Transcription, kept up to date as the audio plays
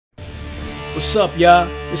What's up, y'all?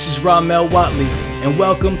 This is Ramel Watley, and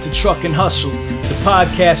welcome to Truckin' Hustle, the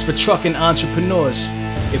podcast for trucking entrepreneurs.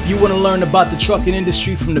 If you want to learn about the trucking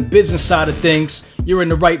industry from the business side of things, you're in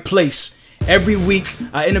the right place. Every week,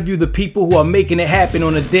 I interview the people who are making it happen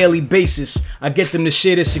on a daily basis. I get them to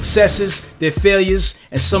share their successes, their failures,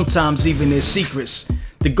 and sometimes even their secrets.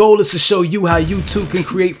 The goal is to show you how you too can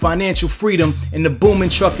create financial freedom in the booming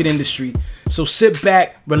trucking industry. So sit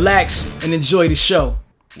back, relax, and enjoy the show.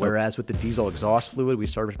 Whereas with the diesel exhaust fluid, we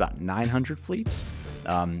service about 900 fleets.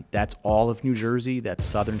 That's all of New Jersey, that's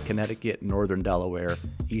southern Connecticut, northern Delaware,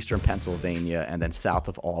 eastern Pennsylvania, and then south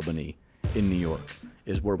of Albany in New York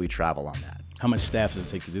is where we travel on that. How much staff does it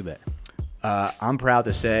take to do that? I'm proud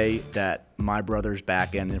to say that my brother's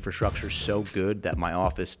back-end infrastructure is so good that my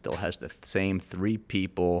office still has the same 3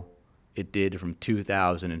 people it did from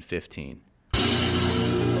 2015.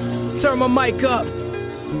 Turn my mic up.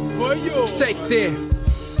 Take it there.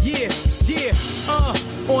 Yeah.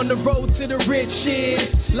 On the road to the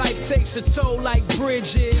riches. Life takes a toll like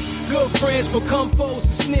bridges. Good friends become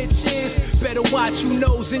foes and snitches. Better watch who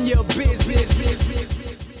knows in your business.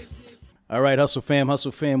 All right, Hustle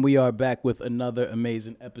fam, we are back with another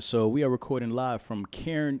amazing episode. We are recording live from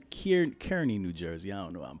Kearney, New Jersey. I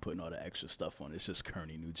don't know why I'm putting all the extra stuff on. It's just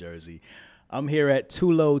Kearney, New Jersey. I'm here at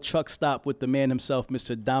Tullo Truck Stop with the man himself,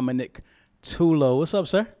 Mr. Dominick Tullo. What's up,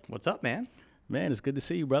 sir? What's up, man? Man, it's good to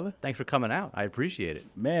see you, brother. Thanks for coming out. I appreciate it.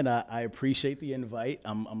 Man, I appreciate the invite.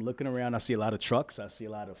 I'm looking around. I see a lot of trucks. I see a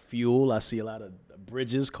lot of fuel. I see a lot of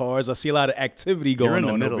bridges, cars. I see a lot of activity going on.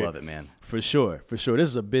 You're in the middle over of it, man. For sure. This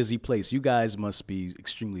is a busy place. You guys must be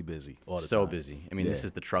extremely busy all the time. So busy. I mean, This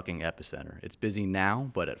is the trucking epicenter. It's busy now,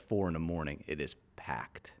 but at 4 in the morning, it is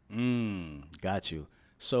packed. Got you.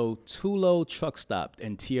 So Tullo Truck Stop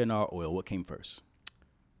and TNR Oil, what came first?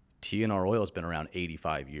 TNR Oil has been around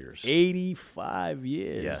 85 years. 85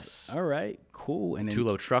 years. Yes. All right, cool. And then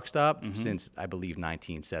Tullo Truck Stop since, I believe,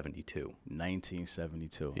 1972.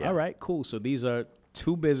 1972. Yeah. All right, cool. So these are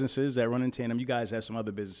 2 businesses that run in tandem. You guys have some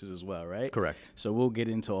other businesses as well, right? Correct. So we'll get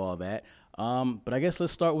into all that. But I guess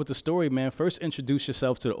let's start with the story, man. First, introduce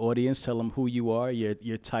yourself to the audience. Tell them who you are,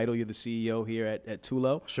 your title. You're the CEO here at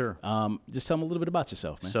Tullo. Sure. Just tell them a little bit about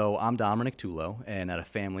yourself, man. So I'm Dominick Tullo, and at a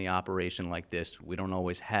family operation like this, we don't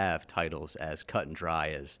always have titles as cut and dry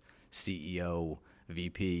as CEO,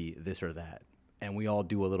 VP, this or that. And we all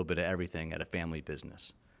do a little bit of everything at a family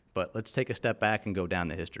business. But let's take a step back and go down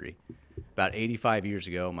the history. About 85 years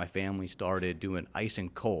ago, my family started doing ice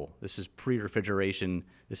and coal. This is pre-refrigeration.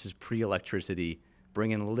 This is pre-electricity,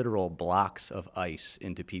 bringing literal blocks of ice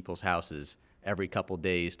into people's houses every couple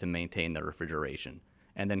days to maintain their refrigeration,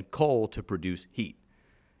 and then coal to produce heat.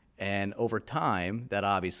 And over time, that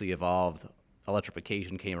obviously evolved.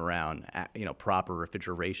 Electrification came around, proper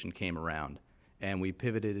refrigeration came around, and we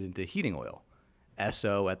pivoted into heating oil.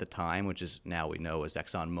 Esso at the time, which is now we know as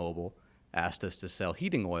Exxon Mobil, asked us to sell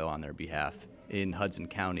heating oil on their behalf in Hudson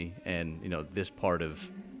County and this part of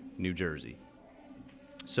New Jersey.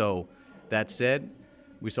 So that said,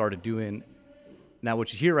 we started doing. Now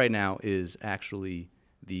what you hear right now is actually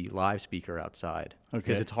the live speaker outside,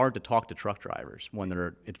 because it's hard to talk to truck drivers when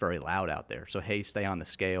it's very loud out there. So hey, stay on the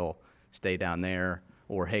scale, stay down there,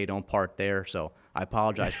 or hey, don't park there. So I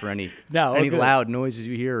apologize for any loud noises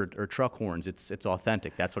you hear or truck horns. It's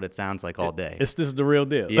authentic. That's what it sounds like all day. This is the real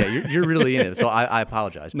deal. Yeah, you're really in it. So I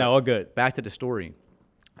apologize. No, all good. Back to the story.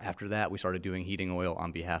 After that, we started doing heating oil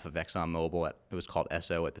on behalf of Exxon Mobil. It was called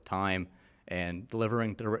Esso at the time, and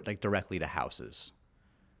delivering directly to houses.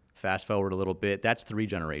 Fast forward a little bit. That's 3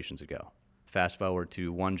 generations ago. Fast forward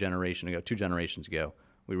to 2 generations ago,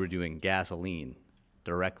 we were doing gasoline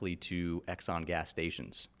directly to Exxon gas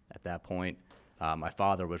stations. At that point, my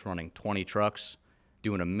father was running 20 trucks,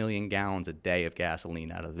 doing 1 million gallons a day of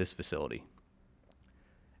gasoline out of this facility.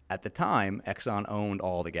 At the time, Exxon owned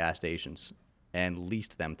all the gas stations and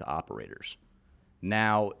leased them to operators.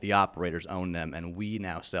 Now the operators own them, and we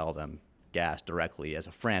now sell them gas directly as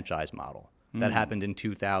a franchise model. That happened in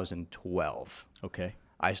 2012. Okay.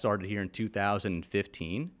 I started here in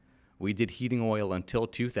 2015. We did heating oil until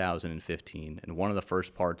 2015, and one of the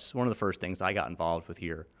first things I got involved with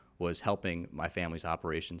here was helping my family's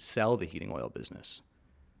operation sell the heating oil business.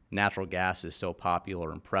 Natural gas is so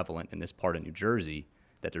popular and prevalent in this part of New Jersey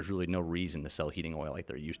that there's really no reason to sell heating oil like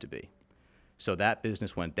there used to be. So that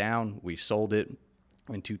business went down. We sold it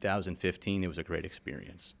in 2015. It was a great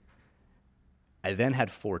experience. I then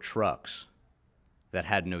had 4 trucks that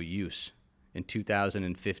had no use. In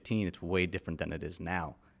 2015, it's way different than it is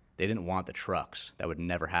now. They didn't want the trucks. That would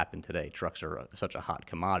never happen today. Trucks are such a hot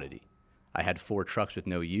commodity. I had 4 trucks with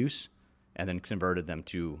no use and then converted them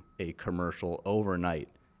to a commercial overnight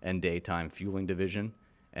and daytime fueling division.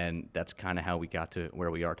 And that's kind of how we got to where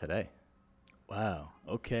we are today. Wow.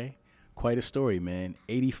 Okay. Quite a story, man.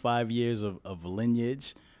 85 years of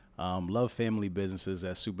lineage. Love family businesses.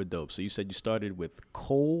 That's super dope. So you said you started with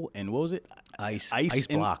coal and what was it? Ice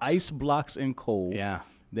and, blocks. Ice blocks and coal. Yeah.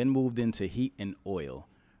 Then moved into heat and oil,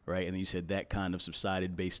 right? And then you said that kind of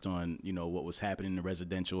subsided based on, what was happening in the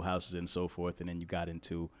residential houses and so forth. And then you got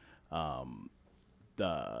into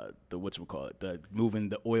the whatchamacallit, the moving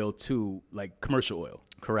the oil to like commercial oil.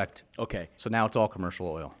 Correct. Okay. So now it's all commercial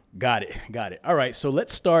oil. Got it. All right. So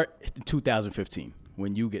let's start in 2015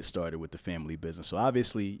 when you get started with the family business. So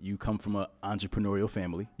obviously you come from an entrepreneurial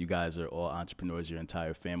family. You guys are all entrepreneurs, your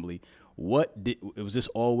entire family. Was this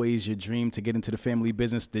always your dream to get into the family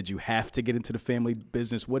business? Did you have to get into the family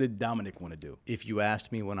business? What did Dominick want to do? If you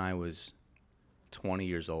asked me when I was 20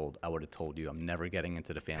 years old, I would have told you I'm never getting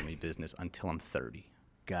into the family business until I'm 30.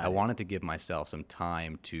 I wanted to give myself some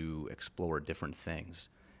time to explore different things.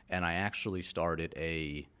 And I actually started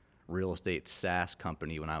a real estate SaaS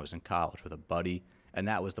company when I was in college with a buddy, and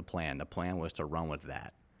that was the plan. The plan was to run with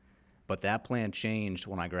that. But that plan changed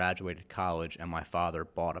when I graduated college and my father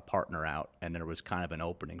bought a partner out, and there was kind of an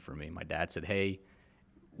opening for me. My dad said, hey,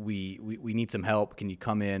 we need some help. Can you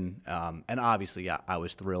come in? And obviously, I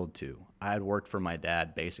was thrilled to. I had worked for my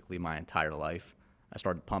dad basically my entire life. I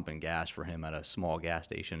started pumping gas for him at a small gas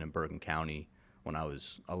station in Bergen County when I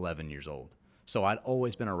was 11 years old. So I'd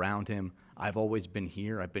always been around him. I've always been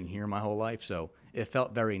here. I've been here my whole life. So it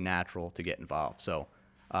felt very natural to get involved. So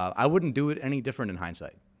I wouldn't do it any different in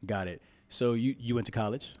hindsight. Got it. So you went to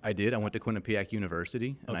college? I did. I went to Quinnipiac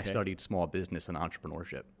University, and I studied small business and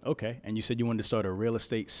entrepreneurship. Okay. And you said you wanted to start a real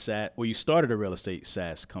estate SaaS, or you started a real estate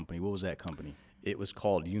SaaS company. What was that company? It was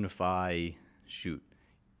called Unified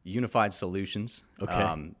Solutions. Okay.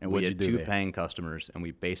 And we had two paying customers, and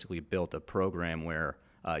we basically built a program where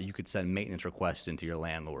you could send maintenance requests into your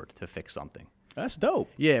landlord to fix something. That's dope.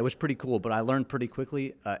 Yeah, it was pretty cool, but I learned pretty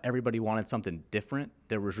quickly everybody wanted something different.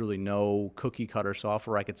 There was really no cookie cutter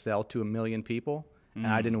software I could sell to a million people, and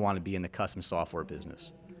I didn't want to be in the custom software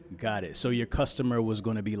business. Got it. So your customer was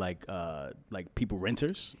going to be like people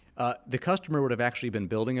renters? The customer would have actually been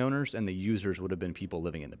building owners, and the users would have been people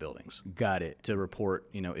living in the buildings. Got it. To report,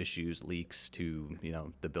 issues, leaks to,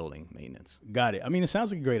 the building maintenance. Got it. I mean, it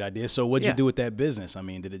sounds like a great idea. So what'd you do with that business? I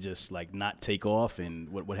mean, did it just like not take off, and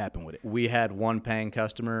what happened with it? We had one paying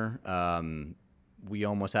customer. We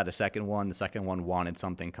almost had a second one. The second one wanted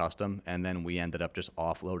something custom, and then we ended up just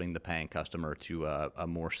offloading the paying customer to a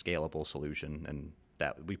more scalable solution, and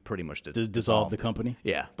that we pretty much dissolved the company.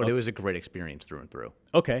 Yeah, but it was a great experience through and through.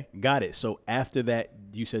 Okay, got it. So after that,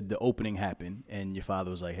 you said the opening happened, and your father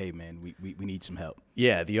was like, "Hey, man, we need some help."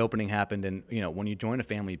 Yeah, the opening happened, and when you join a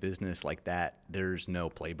family business like that, there's no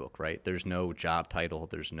playbook, right? There's no job title.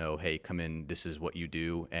 There's no, "Hey, come in. This is what you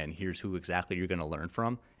do, and here's who exactly you're going to learn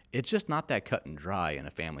from." It's just not that cut and dry in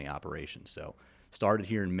a family operation. So started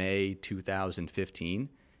here in May 2015.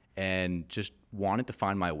 And just wanted to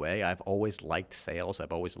find my way. I've always liked sales.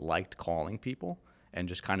 I've always liked calling people and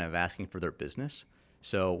just kind of asking for their business.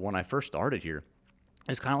 So when I first started here,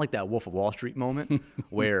 it's kind of like that Wolf of Wall Street moment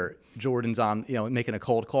where Jordan's on, making a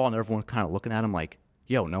cold call and everyone's kind of looking at him like,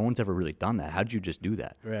 yo, no one's ever really done that. How did you just do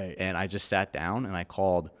that? Right. And I just sat down and I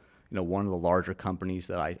called, one of the larger companies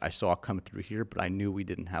that I saw come through here, but I knew we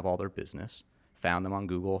didn't have all their business. Found them on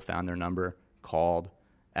Google, found their number, called,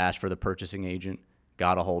 asked for the purchasing agent,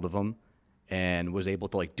 got a hold of them, and was able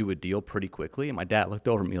to do a deal pretty quickly. And my dad looked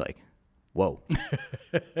over at me like, whoa.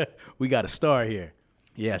 We got a star here.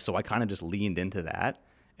 Yeah, so I kind of just leaned into that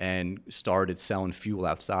and started selling fuel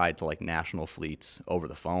outside to national fleets over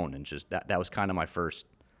the phone. And just that was kind of my first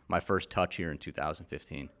touch here in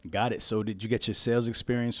 2015. Got it. So did you get your sales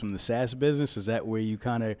experience from the SaaS business? Is that where you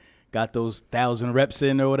kind of got those 1,000 reps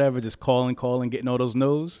in or whatever, just calling, getting all those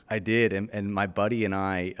no's? I did. And my buddy and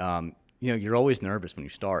I, you're always nervous when you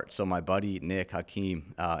start. So my buddy, Nick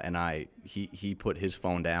Hakeem, and he put his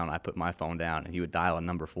phone down, I put my phone down, and he would dial a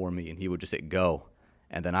number for me, and he would just hit go,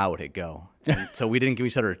 and then I would hit go. And so we didn't give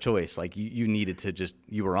each other a choice. You needed to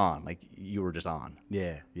you were on. You were just on.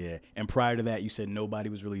 Yeah. And prior to that, you said nobody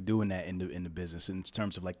was really doing that in the business in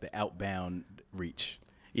terms of the outbound reach.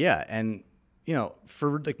 Yeah, and,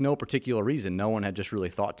 for no particular reason, no one had just really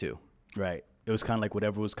thought to. Right. It was kind of like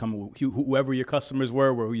whatever was coming, whoever your customers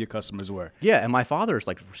were who your customers were. Yeah, and my father's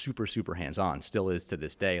super, super hands-on, still is to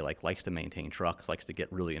this day, likes to maintain trucks, likes to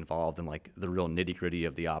get really involved in the real nitty-gritty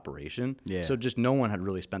of the operation. Yeah. So just no one had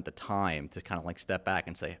really spent the time to kind of step back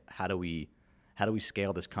and say, how do we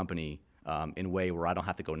scale this company in a way where I don't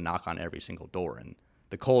have to go knock on every single door? And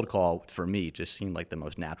the cold call for me just seemed like the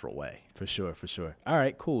most natural way. For sure. All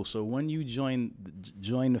right, cool. So when you join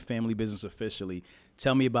the family business officially,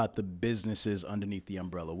 tell me about the businesses underneath the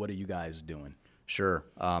umbrella. What are you guys doing? Sure.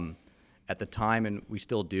 At the time, and we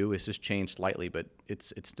still do, it's just changed slightly, but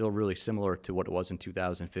it's still really similar to what it was in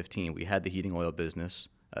 2015. We had the heating oil business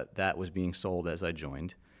that was being sold as I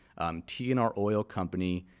joined. T&R Oil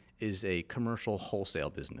Company is a commercial wholesale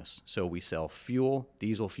business. So we sell fuel,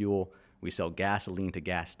 diesel fuel. We sell gasoline to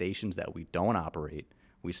gas stations that we don't operate.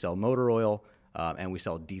 We sell motor oil, and we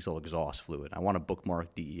sell diesel exhaust fluid. I want to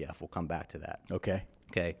bookmark DEF. We'll come back to that. Okay.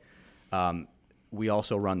 We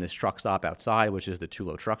also run this truck stop outside, which is the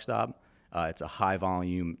Tullo truck stop. It's a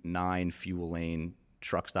high-volume, 9-fuel-lane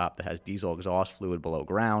truck stop that has diesel exhaust fluid below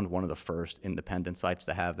ground, one of the first independent sites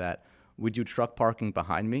to have that. We do truck parking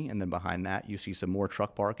behind me, and then behind that you see some more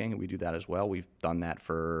truck parking. We do that as well. We've done that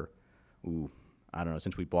for, I don't know,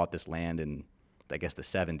 since we bought this land in, I guess, the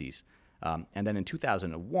 70s. And then in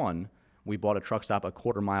 2001, we bought a truck stop a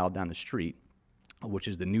quarter mile down the street, which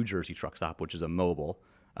is the New Jersey truck stop, which is a mobile.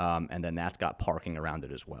 And then that's got parking around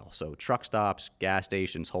it as well. So truck stops, gas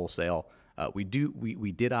stations, wholesale. We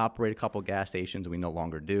did operate a couple of gas stations. We no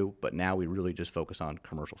longer do, but now we really just focus on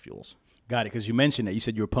commercial fuels. Got it, because you mentioned that. You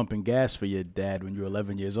said you were pumping gas for your dad when you were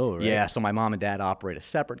 11 years old, right? Yeah, so my mom and dad operate a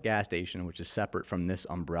separate gas station, which is separate from this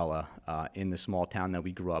umbrella in the small town that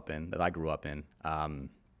I grew up in.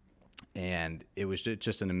 And it was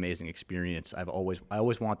just an amazing experience. I always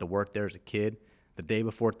wanted to work there as a kid. The day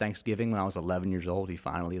before Thanksgiving, when I was 11 years old, he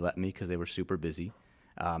finally let me because they were super busy.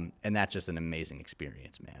 And that's just an amazing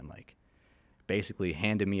experience, man. Like, basically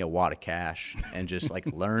handed me a wad of cash and just like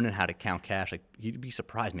learning how to count cash. Like, you'd be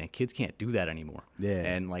surprised, man. Kids can't do that anymore. Yeah.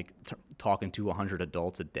 And like talking to 100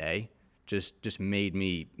 adults a day just made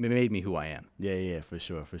me who I am. Yeah, for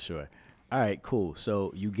sure. All right, cool.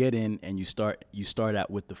 So you get in and you start out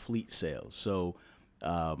with the fleet sales. So,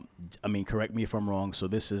 correct me if I'm wrong. So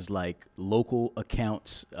this is like local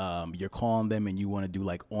accounts. You're calling them and you want to do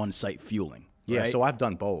like on-site fueling. Yeah, right? so I've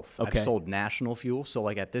done both. Okay. I've sold national fuel. So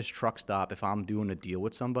like at this truck stop, if I'm doing a deal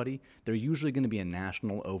with somebody, they're usually going to be a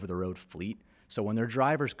national over-the-road fleet. So when their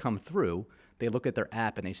drivers come through, they look at their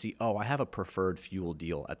app and they see, oh, I have a preferred fuel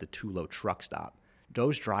deal at the Tullo truck stop.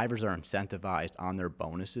 Those drivers are incentivized on their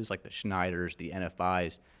bonuses, like the Schneiders, the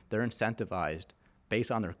NFIs. They're incentivized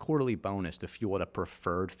based on their quarterly bonus to fuel at a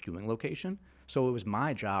preferred fueling location. So it was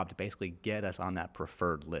my job to basically get us on that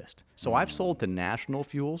preferred list. So I've sold to national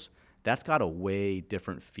fuels. That's got a way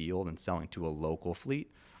different feel than selling to a local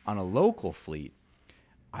fleet. On a local fleet,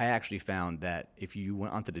 I actually found that if you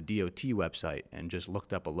went onto the DOT website and just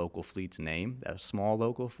looked up a local fleet's name, that a small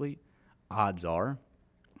local fleet, odds are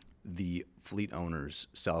the fleet owner's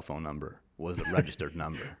cell phone number was the registered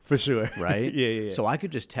number. For sure. Right? Yeah. So I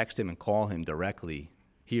could just text him and call him directly.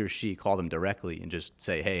 He or she called him directly and just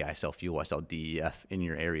say, hey, I sell fuel, I sell DEF in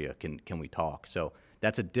your area. Can we talk? So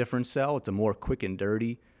that's a different sell. It's a more quick and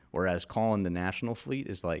dirty. Whereas calling the national fleet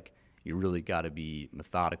is like, you really got to be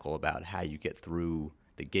methodical about how you get through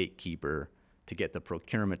the gatekeeper to get the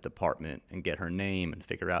procurement department and get her name and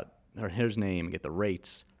figure out his name and get the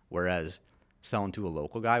rates. Whereas selling to a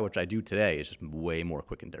local guy, which I do today, is just way more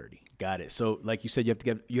quick and dirty. Got it. So like you said,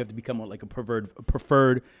 you have to become like a preferred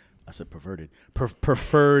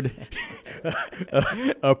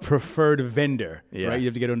a preferred vendor, yeah. Right? You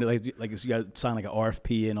have to get on like you got to sign like an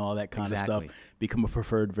RFP and all that kind Exactly. of stuff. Become a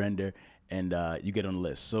preferred vendor, and you get on the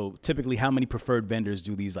list. So typically, how many preferred vendors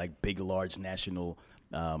do these like big, large national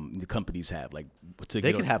companies have? Like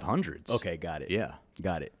they could have hundreds. Okay, got it. Yeah,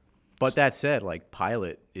 got it. But that said, like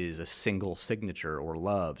Pilot is a single signature, or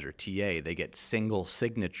Loves or TA, they get single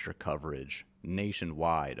signature coverage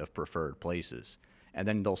nationwide of preferred places. And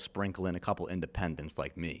then they'll sprinkle in a couple independents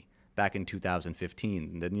like me. Back in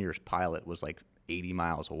 2015, the nearest Pilot was like 80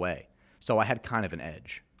 miles away. So I had kind of an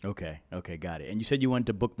edge. Okay, got it. And you said you wanted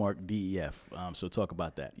to bookmark DEF, so talk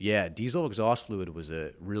about that. Yeah, diesel exhaust fluid was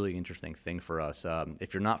a really interesting thing for us.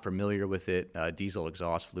 If you're not familiar with it, diesel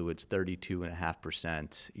exhaust fluid's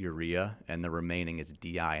 32.5% urea, and the remaining is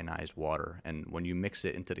deionized water. And when you mix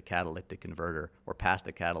it into the catalytic converter or past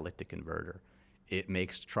the catalytic converter, it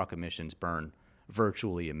makes truck emissions burn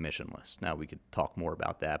virtually emissionless. Now, we could talk more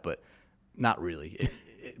about that, but not really.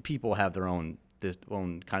 People have their own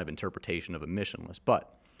kind of interpretation of emissionless,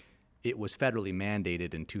 but it was federally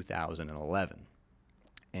mandated in 2011,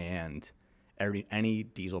 and any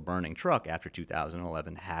diesel burning truck after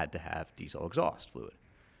 2011 had to have diesel exhaust fluid.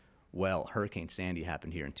 Well, Hurricane Sandy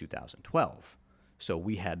happened here in 2012, so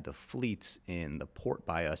we had the fleets in the port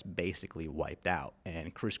by us basically wiped out,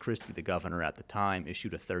 and Chris Christie, the governor at the time,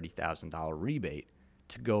 issued a $30,000 rebate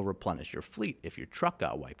to go replenish your fleet if your truck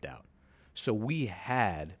got wiped out. So we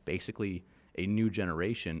had basically a new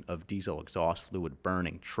generation of diesel exhaust fluid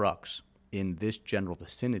burning trucks in this general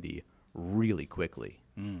vicinity really quickly.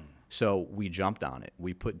 So we jumped on it.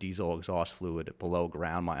 We put diesel exhaust fluid below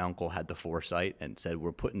ground. My uncle had the foresight and said,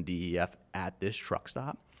 we're putting DEF at this truck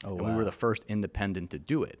stop. And we were the first independent to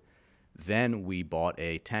do it. Then we bought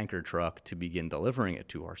a tanker truck to begin delivering it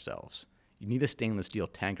to ourselves. You need a stainless steel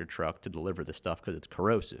tanker truck to deliver the stuff because it's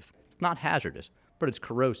corrosive. It's not hazardous, but it's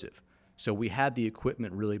corrosive. So we had the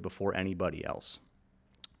equipment really before anybody else.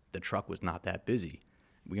 The truck was not that busy.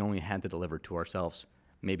 We only had to deliver to ourselves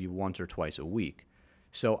maybe once or twice a week.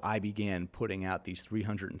 So I began putting out these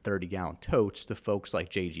 330-gallon totes to folks like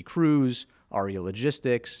JG Cruise, Aria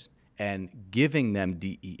Logistics, and giving them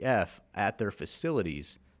DEF at their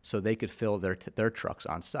facilities so they could fill their trucks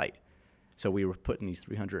on site. So we were putting these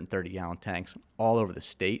 330-gallon tanks all over the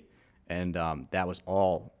state, and that was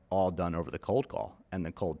all done over the cold call and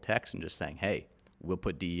the cold text and just saying, hey, we'll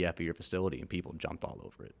put DEF at your facility, and people jumped all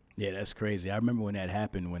over it. Yeah, that's crazy. I remember when that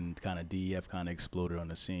happened, when kind of DEF kind of exploded on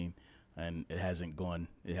the scene, and it hasn't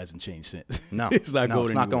changed since. No, it's not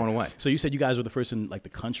going away. So you said you guys were the first in like the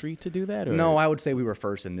country to do that? Or? No, I would say we were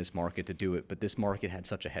first in this market to do it, but this market had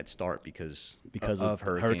such a head start because of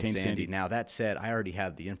Hurricane Sandy. Now, that said, I already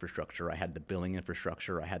had the infrastructure. I had the billing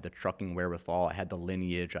infrastructure. I had the trucking wherewithal. I had the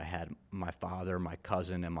lineage. I had my father, my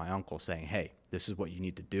cousin, and my uncle saying, hey, this is what you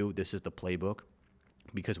need to do. This is the playbook.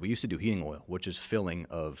 Because we used to do heating oil, which is filling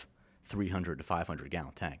of 300 to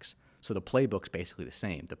 500-gallon tanks. So the playbook's basically the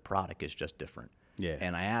same. The product is just different. Yeah.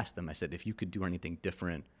 And I asked them, I said, if you could do anything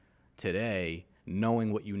different today,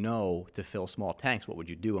 knowing what you know to fill small tanks, what would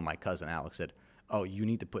you do? And my cousin Alex said, oh, you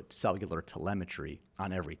need to put cellular telemetry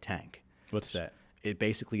on every tank. What's that? It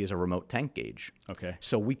basically is a remote tank gauge. Okay.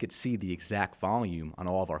 So we could see the exact volume on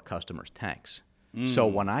all of our customers' tanks. So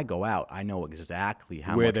when I go out, I know exactly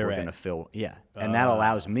how much we're going to fill. Yeah. And that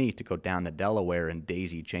allows me to go down to Delaware and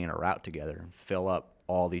daisy chain a route together and fill up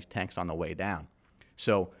all these tanks on the way down.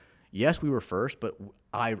 So, yes, we were first, but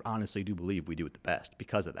I honestly do believe we do it the best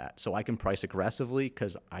because of that. So I can price aggressively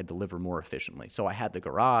because I deliver more efficiently. So I had the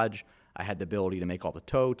garage. I had the ability to make all the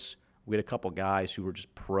totes. We had a couple guys who were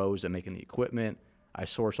just pros at making the equipment. I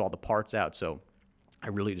source all the parts out. So I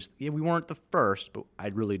really we weren't the first, but I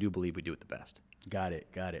really do believe we do it the best. Got it.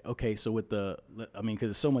 Okay, so with because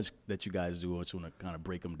there's so much that you guys do, I just want to kind of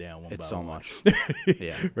break them down one by one. It's so much.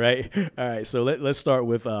 Yeah. Right? All right, so let's start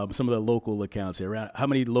with some of the local accounts here. How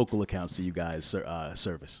many local accounts do you guys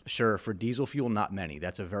service? Sure. For diesel fuel, not many.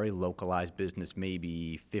 That's a very localized business,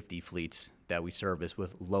 maybe 50 fleets that we service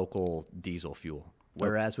with local diesel fuel.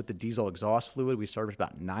 Whereas with the diesel exhaust fluid, we service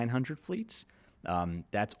about 900 fleets.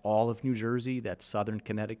 That's all of New Jersey. That's southern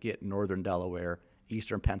Connecticut, northern Delaware,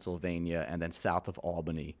 eastern Pennsylvania, and then south of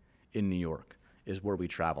Albany in New York is where we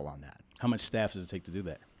travel on that. How much staff does it take to do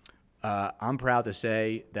that? I'm proud to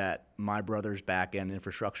say that my brother's back-end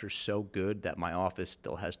infrastructure is so good that my office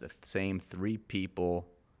still has the same 3 people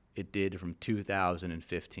it did from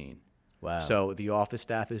 2015. Wow. So the office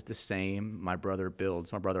staff is the same. My brother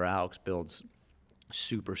Alex builds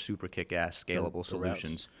super kick-ass scalable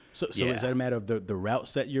solutions. So is that a matter of the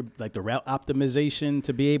routes that you're like the route optimization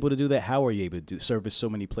to be able to do that? How are you able to service so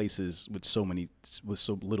many places with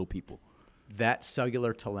so little people? That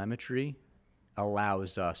cellular telemetry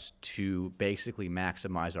allows us to basically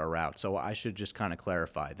maximize our route. So I should just kind of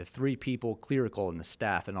clarify. The 3 people, clerical, and the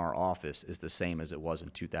staff in our office is the same as it was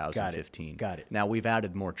in 2015. Got it. Now, we've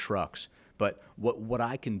added more trucks, but what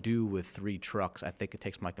I can do with 3 trucks, I think it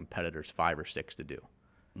takes my competitors 5 or 6 to do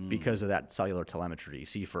because of that cellular telemetry.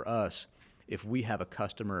 See, for us, if we have a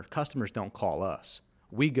customer, customers don't call us.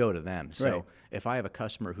 We go to them. So right. If I have a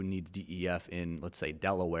customer who needs DEF in, let's say,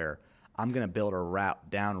 Delaware, I'm going to build a route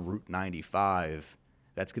down Route 95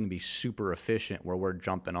 that's going to be super efficient where we're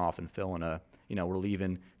jumping off and filling we're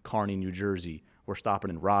leaving Kearney, New Jersey. We're stopping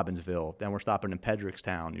in Robbinsville. Then we're stopping in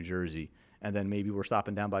Pedrickstown, New Jersey. And then maybe we're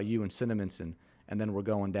stopping down by you in Cinnaminson. And then we're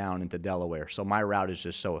going down into Delaware. So my route is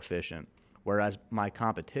just so efficient. Whereas my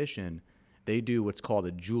competition, they do what's called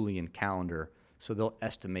a Julian calendar. So they'll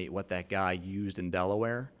estimate what that guy used in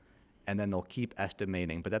Delaware, and then they'll keep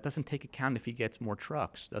estimating. But that doesn't take account if he gets more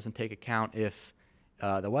trucks. Doesn't take account if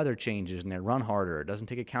the weather changes and they run harder. It doesn't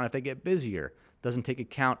take account if they get busier. Doesn't take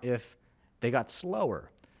account if they got slower.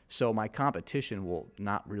 So my competition will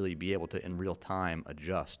not really be able to, in real time,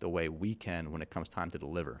 adjust the way we can when it comes time to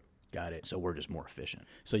deliver. Got it. So we're just more efficient.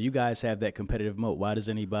 So you guys have that competitive moat. Why does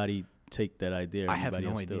anybody take that idea? I have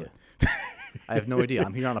no idea. I have no idea.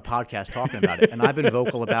 I'm here on a podcast talking about it, and I've been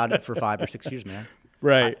vocal about it for 5 or 6 years, man.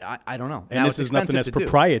 Right. I don't know. And now, this is nothing that's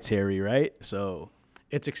proprietary, right? So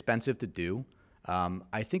It's expensive to do.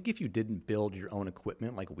 I think if you didn't build your own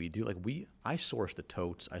equipment like we do, I source the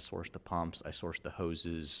totes, I source the pumps, I source the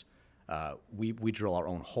hoses. We drill our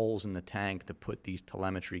own holes in the tank to put these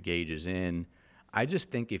telemetry gauges in. I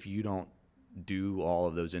just think if you don't do all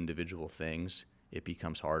of those individual things, it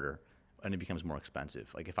becomes harder and it becomes more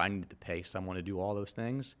expensive. Like if I needed to pay someone to do all those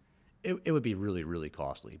things, it would be really, really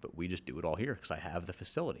costly. But we just do it all here because I have the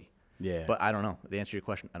facility. Yeah. But I don't know. The answer to your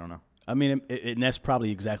question, I don't know. I mean, and that's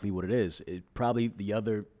probably exactly what it is. Probably the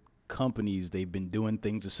other companies, they've been doing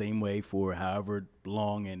things the same way for however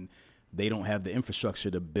long, and they don't have the infrastructure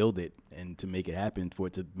to build it and to make it happen for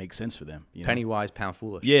it to make sense for them. You know? Penny wise, pound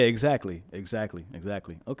foolish. Yeah, exactly.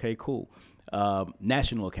 Okay, cool.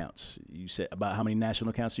 National accounts. You said about how many national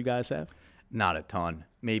accounts you guys have? Not a ton,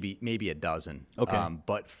 maybe a dozen. Okay.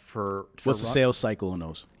 But for what's the sales cycle on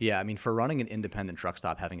those? Yeah, I mean, for running an independent truck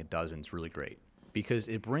stop, having a dozen is really great because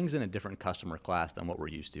it brings in a different customer class than what we're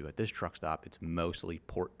used to. At this truck stop, it's mostly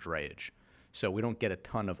port drayage. So we don't get a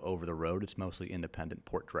ton of over-the-road. It's mostly independent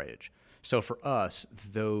port drayage. So for us,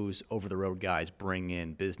 those over-the-road guys bring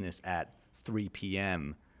in business at 3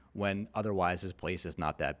 p.m. when otherwise this place is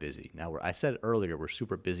not that busy. Now, I said earlier we're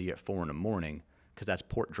super busy at 4 in the morning because that's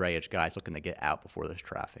port drayage guys looking to get out before there's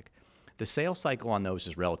traffic. The sales cycle on those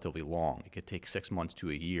is relatively long. It could take 6 months to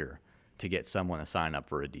a year to get someone to sign up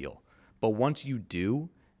for a deal. But once you do,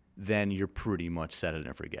 then you're pretty much set it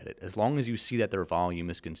and forget it. As long as you see that their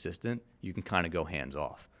volume is consistent, you can kind of go hands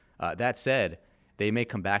off. That said, they may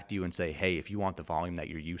come back to you and say, hey, if you want the volume that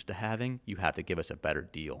you're used to having, you have to give us a better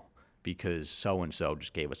deal because so-and-so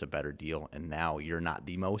just gave us a better deal, and now you're not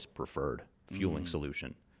the most preferred fueling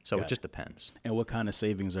solution. So it just depends. And what kind of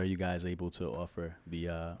savings are you guys able to offer the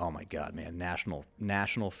Oh my God, man.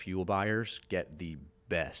 National fuel buyers get the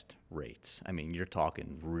best rates. I mean, you're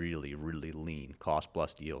talking really, really lean cost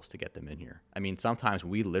plus deals to get them in here. I mean, sometimes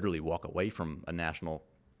we literally walk away from a national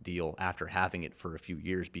deal after having it for a few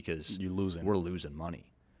years because we're losing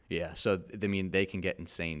money. Yeah. So, I mean, they can get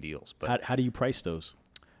insane deals. But how do you price those?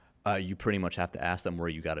 You pretty much have to ask them where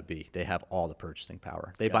you got to be. They have all the purchasing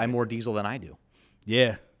power. They buy more diesel than I do.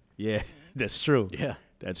 Yeah, that's true. Yeah,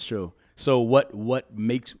 that's true. So what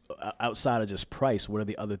makes, outside of just price, what are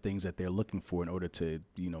the other things that they're looking for in order to,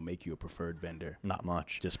 make you a preferred vendor? Not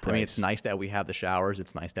much. Just price. I mean, it's nice that we have the showers.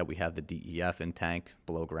 It's nice that we have the DEF in tank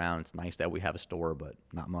below ground. It's nice that we have a store, but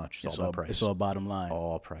not much. It's all about price. It's all bottom line.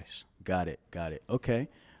 All price. Got it. Okay.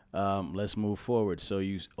 Let's move forward. So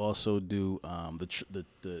you also do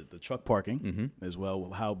the truck parking as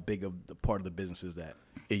well. How big of the part of the business is that?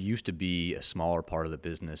 It used to be a smaller part of the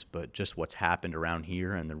business, but just what's happened around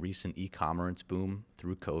here and the recent e-commerce boom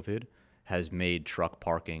through COVID has made truck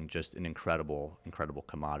parking just an incredible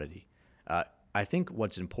commodity. I think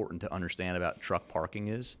what's important to understand about truck parking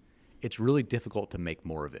is it's really difficult to make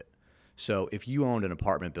more of it. So if you owned an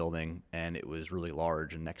apartment building and it was really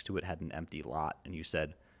large and next to it had an empty lot and you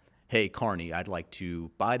said, hey, Carney, I'd like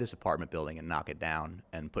to buy this apartment building and knock it down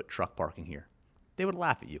and put truck parking here, they would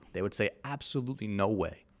laugh at you. They would say, absolutely no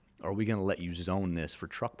way are we going to let you zone this for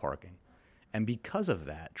truck parking. And because of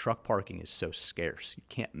that, truck parking is so scarce. You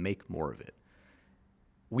can't make more of it.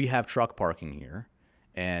 We have truck parking here,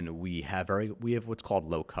 and we have what's called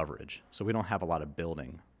low coverage. So we don't have a lot of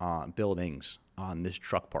buildings on this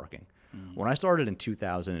truck parking. When I started in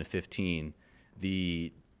 2015,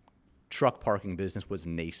 the truck parking business was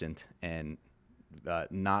nascent and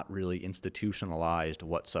not really institutionalized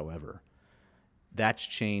whatsoever. That's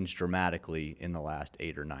changed dramatically in the last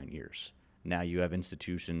 8 or 9 years. Now you have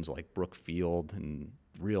institutions like Brookfield and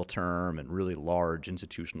Real Term and really large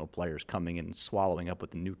institutional players coming in and swallowing up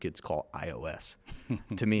what the new kids call iOS.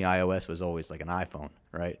 To me, iOS was always like an iPhone,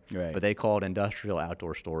 right? But they call it industrial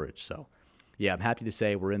outdoor storage. So, yeah, I'm happy to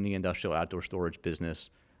say we're in the industrial outdoor storage business.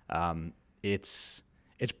 It's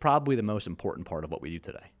probably the most important part of what we do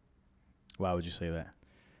today. Why would you say that?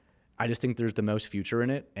 I just think there's the most future in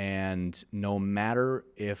it, and no matter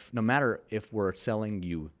if we're selling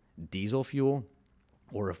you diesel fuel,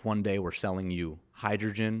 or if one day we're selling you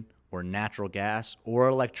hydrogen or natural gas or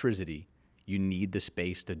electricity, you need the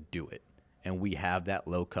space to do it, and we have that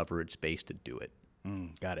low coverage space to do it.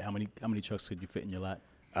 Got it. How many trucks could you fit in your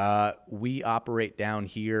lot? We operate down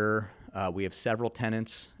here. We have several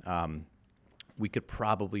tenants. We could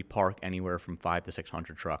probably park anywhere from 500 to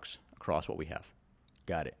 600 trucks across what we have.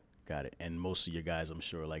 Got it. And most of your guys, I'm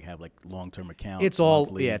sure, have long-term accounts. It's all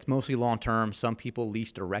monthly. It's mostly long-term. Some people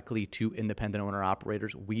lease directly to independent owner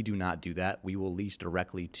operators. We do not do that. We will lease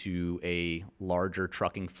directly to a larger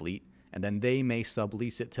trucking fleet, and then they may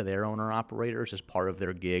sublease it to their owner operators as part of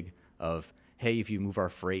their gig of, hey, if you move our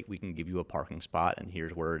freight, we can give you a parking spot, and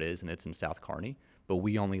here's where it is, and it's in South Kearney. but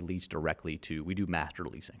we only lease directly we do master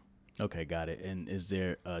leasing. Okay, got it. And is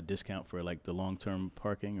there a discount for like the long-term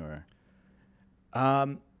parking or?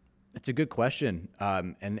 It's a good question,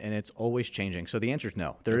 and it's always changing. So the answer is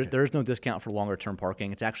no. There is no discount for longer-term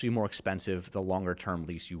parking. It's actually more expensive the longer-term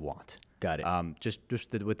lease you want. Got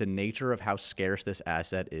it. With the nature of how scarce this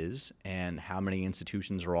asset is and how many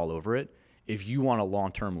institutions are all over it, if you want a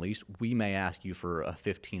long-term lease, we may ask you for a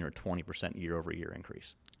 15 or 20% year-over-year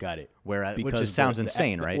increase. Got it. Which just sounds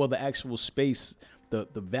insane, right? Well, the actual space, the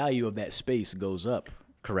value of that space goes up.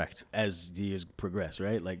 Correct. As years progress,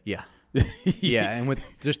 right? Like yeah. Yeah, and with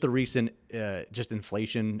just the recent just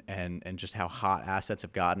inflation and just how hot assets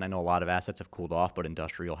have gotten, I know a lot of assets have cooled off, but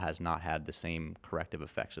industrial has not had the same corrective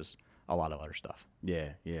effects as a lot of other stuff.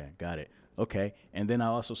 Yeah, got it. Okay, and then I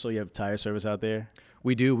also saw you have tire service out there.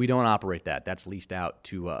 We do. We don't operate that. That's leased out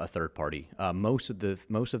to a third party. Most of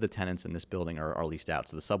the tenants in this building are leased out.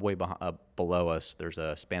 So the subway below us, there's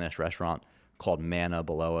a Spanish restaurant called Manna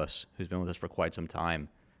below us, who's been with us for quite some time.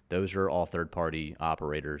 Those are all third party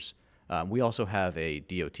operators. We also have a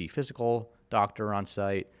DOT physical doctor on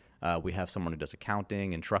site. We have someone who does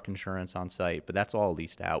accounting and truck insurance on site, but that's all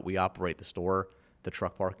leased out. We operate the store, the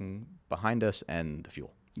truck parking behind us, and the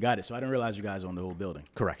fuel. Got it. So I didn't realize you guys own the whole building.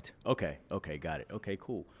 Correct. Okay, got it. Okay,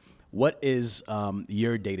 cool. What is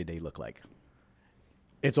your day-to-day look like?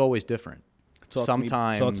 It's always different. Talk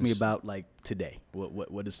to me about like today.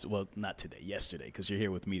 What is, well, not today, yesterday, because you're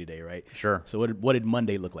here with me today, right? Sure. So what did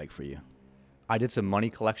Monday look like for you? I did some money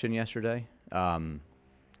collection yesterday.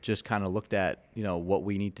 Just kind of looked at, what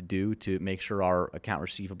we need to do to make sure our account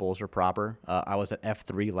receivables are proper. I was at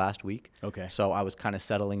F3 last week. Okay. So I was kind of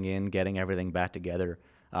settling in, getting everything back together.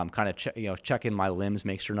 Kind of checking my limbs,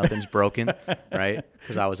 make sure nothing's broken, right?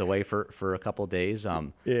 Because I was away for a couple of days.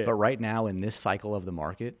 But right now in this cycle of the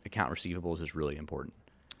market, account receivables is really important.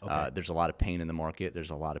 Okay. There's a lot of pain in the market.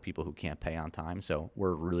 There's a lot of people who can't pay on time. So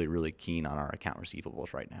we're really, really keen on our account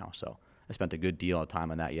receivables right now. So I spent a good deal of time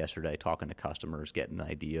on that yesterday, talking to customers, getting an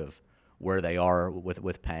idea of where they are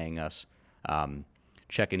with paying us,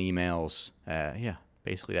 checking emails.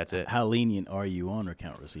 Basically that's it. How lenient are you on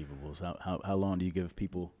account receivables? How long do you give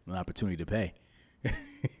people an opportunity to pay?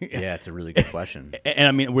 Yeah, it's a really good question. And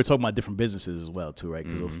I mean, we're talking about different businesses as well too, right?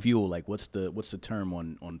 Because fuel, like what's the term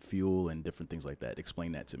on fuel and different things like that?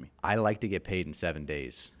 Explain that to me. I like to get paid in 7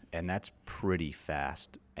 days, and that's pretty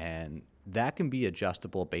fast. And that can be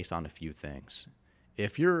adjustable based on a few things.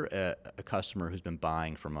 If you're a customer who's been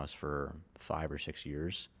buying from us for 5 or 6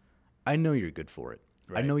 years, I know you're good for it.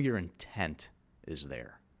 Right. I know your intent is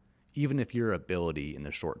there, even if your ability in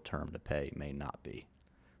the short term to pay may not be.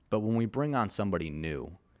 But when we bring on somebody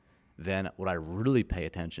new, then what I really pay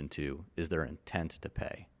attention to is their intent to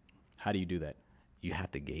pay. How do you do that? You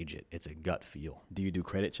have to gauge it. It's a gut feel. Do you do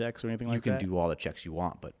credit checks or anything like that? You can do all the checks you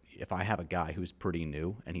want, but if I have a guy who's pretty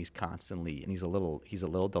new and he's constantly, and he's a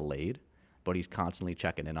little delayed, but he's constantly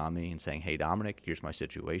checking in on me and saying, "Hey, Dominick, here's my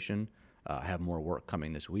situation. I have more work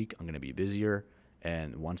coming this week. I'm going to be busier.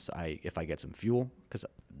 And if I get some fuel, because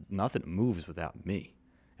nothing moves without me.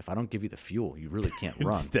 If I don't give you the fuel, you really can't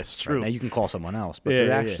run." That's true. Right? Now you can call someone else, but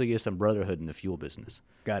there actually is some brotherhood in the fuel business.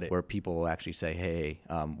 Got it. Where people will actually say, "Hey,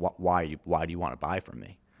 why do you want to buy from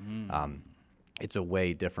me?" It's a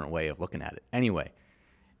way different way of looking at it. Anyway,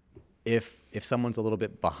 if someone's a little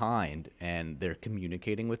bit behind and they're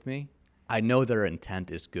communicating with me, I know their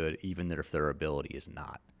intent is good, even if their ability is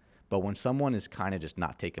not. But when someone is kind of just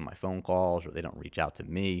not taking my phone calls or they don't reach out to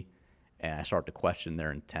me and I start to question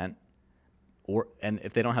their intent, and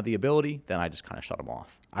if they don't have the ability, then I just kind of shut them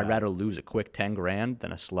off. I'd rather lose a quick 10 grand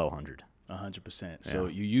than a slow 100. 100%. So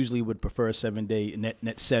you usually would prefer a 7 day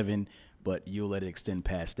net 7, but you'll let it extend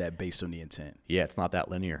past that based on the intent. Yeah, it's not that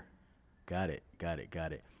linear. Got it.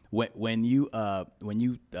 When you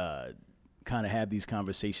kind of have these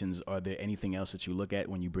conversations, are there anything else that you look at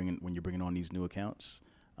when you're bringing on these new accounts?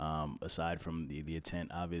 Aside from the intent,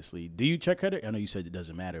 obviously. Do you check credit? I know you said it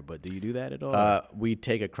doesn't matter, but do you do that at all? We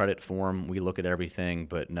take a credit form. We look at everything,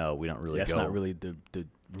 but no, we don't really That's not really the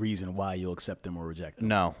reason why you'll accept them or reject them.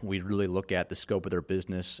 No, we really look at the scope of their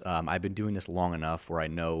business. I've been doing this long enough where I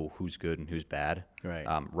know who's good and who's bad. Right.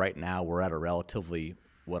 Right now, we're at a relatively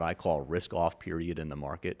what I call risk-off period in the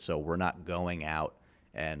market, so we're not going out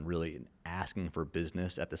and really asking for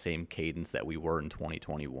business at the same cadence that we were in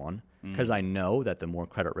 2021, because I know that the more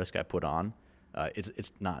credit risk I put on,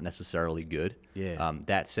 it's not necessarily good. Yeah.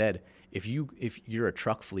 That said, if you're a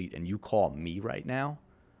truck fleet and you call me right now,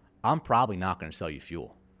 I'm probably not going to sell you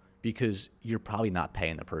fuel because you're probably not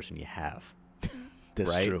paying the person you have.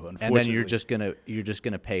 That's right? true. Unfortunately. And then you're just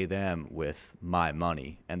gonna pay them with my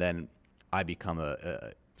money, and then I become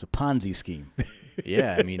a It's a Ponzi scheme.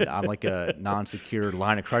 Yeah, I mean, I'm like a non-secured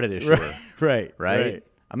line of credit issuer. Right.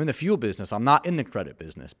 I'm in the fuel business. I'm not in the credit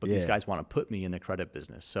business, but these Yeah. guys want to put me in the credit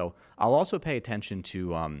business. So I'll also pay attention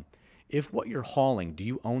to if what you're hauling, do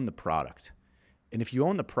you own the product? And if you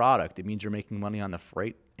own the product, it means you're making money on the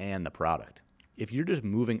freight and the product. If you're just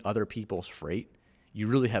moving other people's freight, you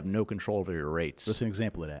really have no control over your rates. What's an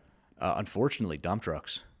example of that? Unfortunately, dump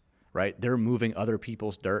trucks, right? They're moving other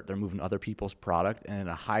people's dirt. They're moving other people's product. And in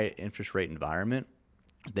a high interest rate environment,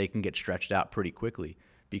 they can get stretched out pretty quickly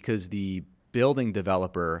because the building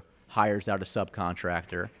developer hires out a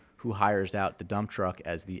subcontractor who hires out the dump truck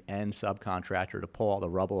as the end subcontractor to pull all the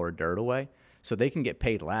rubble or dirt away. So they can get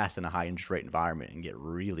paid last in a high interest rate environment and get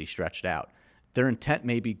really stretched out. Their intent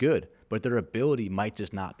may be good, but their ability might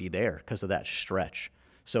just not be there because of that stretch.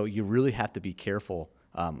 So you really have to be careful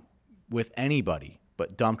with anybody,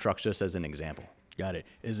 but dump trucks just as an example. Got it.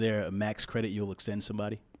 Is there a max credit you'll extend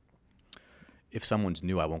somebody? If someone's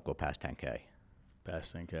new, I won't go past 10K.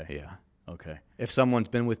 Past 10K? Yeah. Okay. If someone's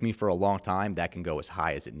been with me for a long time, that can go as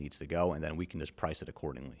high as it needs to go, and then we can just price it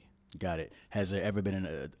accordingly. Got it. Has there ever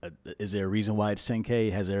been is there a reason why it's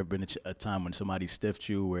 10K? Has there ever been a time when somebody stiffed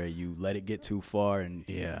you where you let it get too far and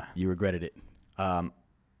you regretted it?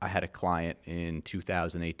 I had a client in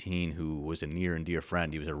 2018 who was a near and dear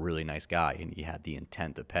friend. He was a really nice guy, and he had the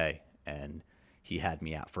intent to pay, and he had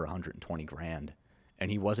me out for $120,000, and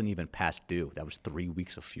he wasn't even past due. That was 3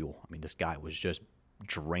 weeks of fuel. I mean, this guy was just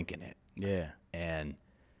drinking it. Yeah. And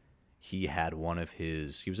he had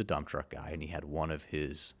he was a dump truck guy, and he had one of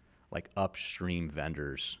his like upstream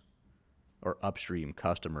vendors or upstream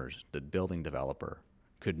customers, the building developer,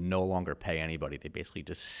 could no longer pay anybody. They basically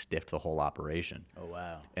just stiffed the whole operation. Oh,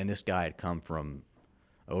 wow. And this guy had come from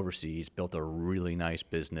overseas, built a really nice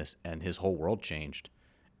business, and his whole world changed.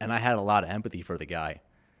 And I had a lot of empathy for the guy,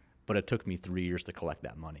 but it took me 3 years to collect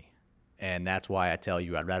that money. And that's why I tell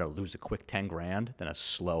you I'd rather lose a quick $10,000 than a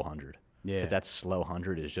slow 100. Yeah. Because that slow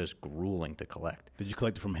 100 is just grueling to collect. Did you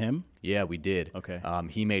collect it from him? Yeah, we did. Okay.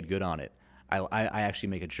 He made good on it. I actually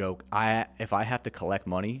make a joke. If I have to collect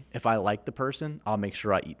money, if I like the person, I'll make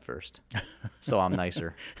sure I eat first. So I'm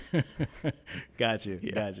nicer. Got you.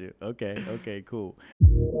 Yeah. Got you. Okay, cool.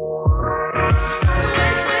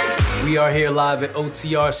 We are here live at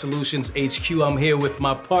OTR Solutions HQ. I'm here with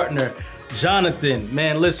my partner, Jonathan.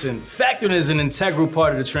 Man, listen, factoring is an integral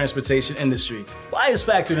part of the transportation industry. Why is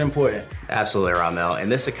factoring important? Absolutely, Ramel. In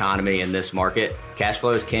this economy, in this market, cash flow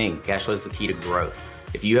is king. Cash flow is the key to growth.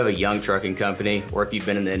 If you have a young trucking company, or if you've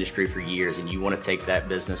been in the industry for years and you want to take that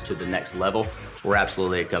business to the next level, we're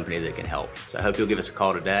absolutely a company that can help. So I hope you'll give us a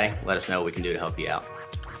call today. Let us know what we can do to help you out.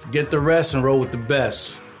 Get the rest and roll with the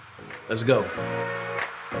best. Let's go.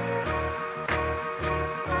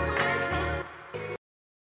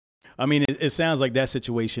 I mean, it sounds like that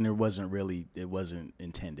situation, it wasn't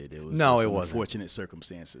intended. It was No, just it some wasn't. unfortunate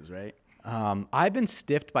circumstances, right? I've been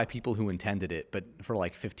stiffed by people who intended it, but for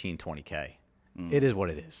like 15, 20K. It is what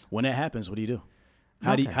it is. When that happens, what do you do?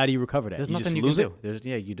 Nothing. How do you recover that? There's you nothing just you lose can it? do.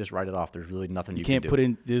 You just write it off. There's really nothing you Can't can do. put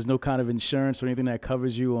in. There's no kind of insurance or anything that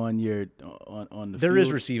covers you on your on the. There field?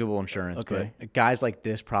 is receivable insurance, Okay. but guys like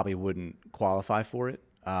this probably wouldn't qualify for it.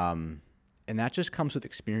 And that just comes with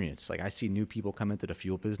experience. Like I see new people come into the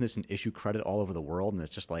fuel business and issue credit all over the world, and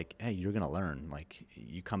it's just like, hey, you're gonna learn. Like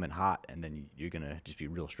you come in hot, and then you're gonna just be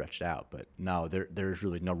real stretched out. But no, there's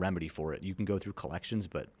really no remedy for it. You can go through collections,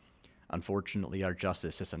 but unfortunately, our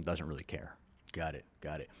justice system doesn't really care. Got it.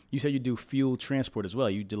 You said you do fuel transport as well.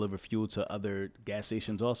 You deliver fuel to other gas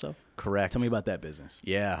stations also? Correct. Tell me about that business.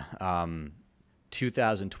 Yeah.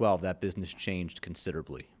 2012, that business changed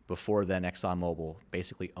considerably. Before then, ExxonMobil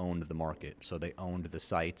basically owned the market. So they owned the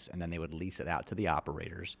sites, and then they would lease it out to the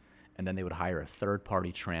operators. And then they would hire a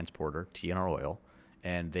third-party transporter, TNR Oil,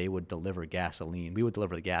 and they would deliver gasoline. We would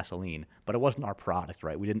deliver the gasoline, but it wasn't our product,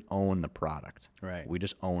 right? We didn't own the product. Right. We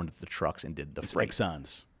just owned the trucks and did the It's freight.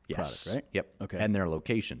 Exxon's product, right? Yep. Okay. And their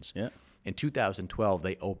locations. Yeah. In 2012,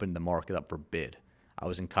 they opened the market up for bid. I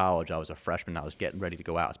was in college. I was a freshman. I was getting ready to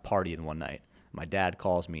go out. I was partying one night. My dad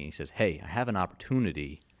calls me. He says, hey, I have an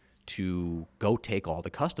opportunity to go take all the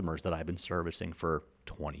customers that I've been servicing for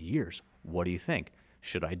 20 years. What do you think?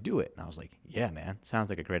 Should I do it? And I was like, yeah, man, sounds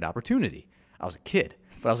like a great opportunity. I was a kid,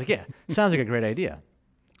 but I was like, yeah, sounds like a great idea.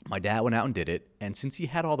 My dad went out and did it. And since he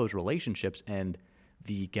had all those relationships and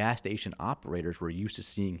the gas station operators were used to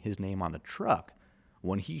seeing his name on the truck,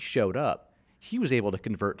 when he showed up, he was able to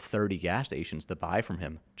convert 30 gas stations to buy from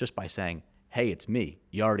him just by saying, hey, it's me.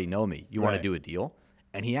 You already know me. You want to do a deal?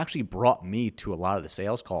 And he actually brought me to a lot of the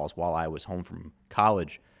sales calls while I was home from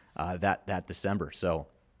college that December. So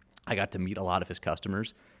I got to meet a lot of his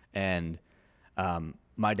customers. And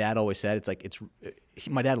My dad always said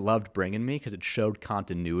my dad loved bringing me because it showed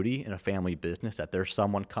continuity in a family business, that there's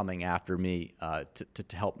someone coming after me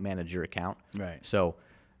to help manage your account. Right. So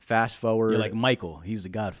fast forward. You're like Michael. He's the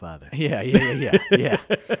Godfather. Yeah.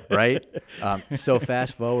 Right. So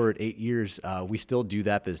fast forward 8 years, we still do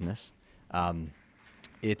that business.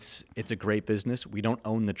 It's a great business. We don't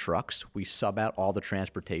own the trucks. We sub out all the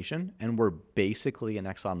transportation, and we're basically an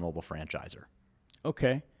ExxonMobil franchisor.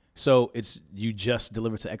 Okay. So you just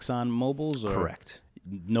deliver to Exxon Mobil's, or Correct.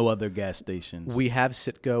 No other gas stations? We have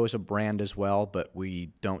Citgo as a brand as well, but we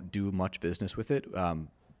don't do much business with it.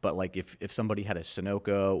 But like if somebody had a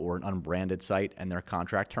Sunoco or an unbranded site and their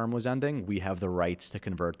contract term was ending, we have the rights to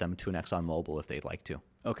convert them to an ExxonMobil if they'd like to.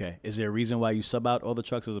 Okay. Is there a reason why you sub out all the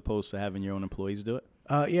trucks as opposed to having your own employees do it?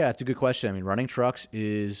 Yeah, it's a good question. I mean, running trucks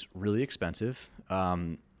is really expensive.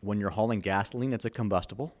 When you're hauling gasoline, it's a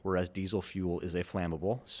combustible, whereas diesel fuel is a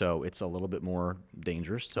flammable. So it's a little bit more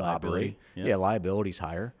dangerous to operate. Yeah, liability's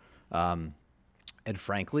higher. And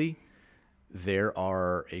frankly, there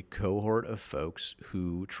are a cohort of folks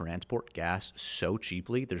who transport gas so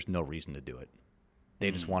cheaply, there's no reason to do it. They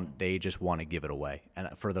just want to give it away. And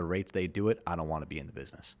for the rates they do it, I don't want to be in the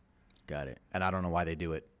business. Got it. And I don't know why they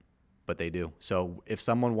do it, but they do. So if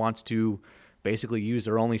someone wants to basically use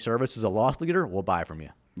their only service as a loss leader, we'll buy from you.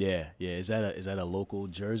 Yeah. Is that a local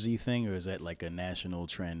Jersey thing, or is that like a national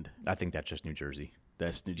trend? I think that's just New Jersey.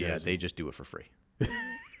 That's New Jersey. Yeah, they just do it for free.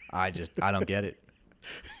 I don't get it.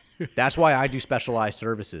 That's why I do specialized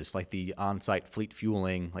services like the on-site fleet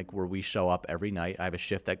fueling, like where we show up every night. I have a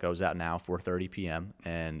shift that goes out now, 4:30 p.m.,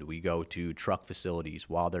 and we go to truck facilities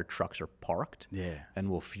while their trucks are parked. Yeah.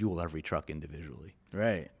 And we'll fuel every truck individually.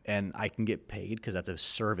 Right. And I can get paid because that's a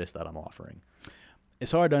service that I'm offering.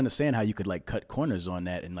 It's hard to understand how you could like cut corners on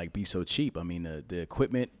that and like be so cheap. I mean, the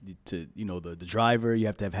equipment to, the driver, you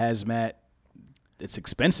have to have hazmat. It's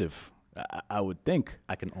expensive, I would think.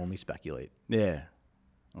 I can only speculate. Yeah.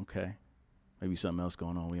 Okay. Maybe something else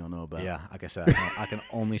going on we don't know about. Yeah, like I said, I can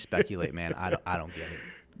only speculate, man. I don't get it.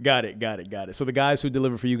 Got it. So the guys who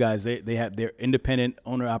deliver for you guys, they're independent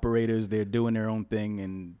owner operators. They're doing their own thing,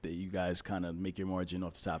 and you guys kind of make your margin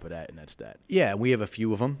off the top of that, and that's that. Yeah, we have a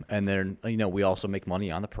few of them, and then we also make money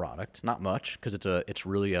on the product. Not much because it's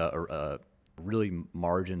really a really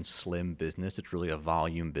margin slim business. It's really a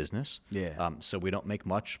volume business. Yeah. So we don't make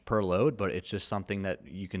much per load, but it's just something that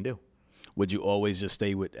you can do. Would you always just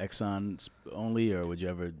stay with Exxon only, or would you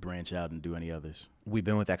ever branch out and do any others? We've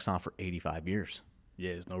been with Exxon for 85 years.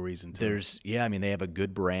 Yeah, there's no reason to. They have a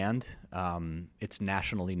good brand. It's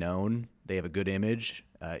nationally known. They have a good image.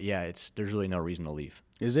 There's really no reason to leave.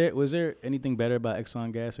 Was there anything better about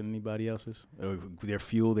Exxon gas than anybody else's? Or their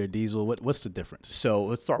fuel, their diesel? What's the difference? So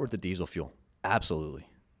let's start with the diesel fuel. Absolutely.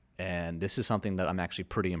 And this is something that I'm actually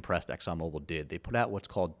pretty impressed ExxonMobil did. They put out what's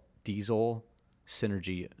called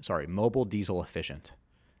Mobile Diesel Efficient.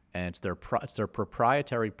 And it's their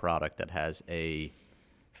proprietary product that has a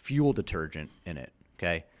fuel detergent in it.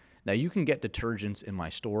 Okay. Now you can get detergents in my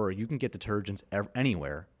store, or you can get detergents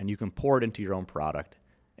anywhere, and you can pour it into your own product,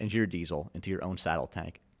 into your diesel, into your own saddle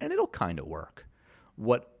tank, and it'll kind of work.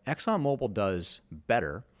 What ExxonMobil does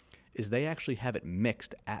better is they actually have it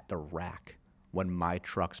mixed at the rack when my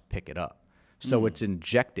trucks pick it up. So it's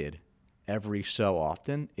injected every so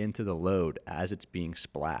often into the load as it's being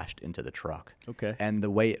splashed into the truck. Okay. And the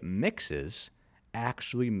way it mixes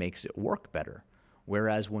actually makes it work better.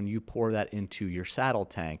 Whereas when you pour that into your saddle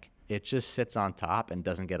tank, it just sits on top and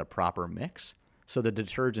doesn't get a proper mix. So the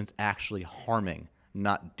detergent's actually harming,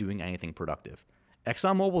 not doing anything productive.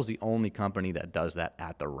 ExxonMobil is the only company that does that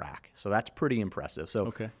at the rack. So that's pretty impressive.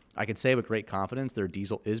 So I can say with great confidence their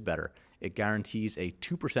diesel is better. It guarantees a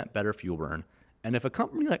 2% better fuel burn. And if a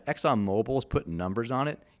company like ExxonMobil is putting numbers on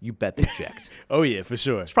it, you bet they checked. Oh, yeah, for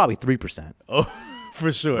sure. It's probably 3%. Oh,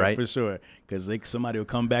 for sure, right? For sure. Because somebody will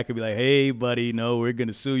come back and be like, hey, buddy, no, we're going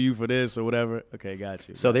to sue you for this or whatever. Okay, got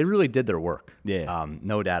you. So they really did their work. Yeah.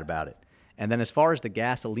 No doubt about it. And then as far as the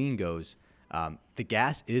gasoline goes, the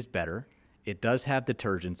gas is better. It does have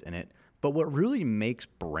detergents in it. But what really makes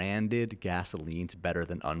branded gasolines better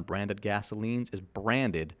than unbranded gasolines is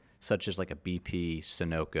branded, such as like a BP,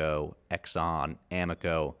 Sunoco, Exxon,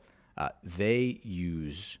 Amoco. They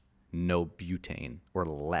use no butane or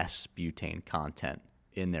less butane content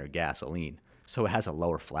in their gasoline. So it has a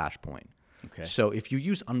lower flash point. Okay. So if you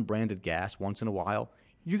use unbranded gas once in a while,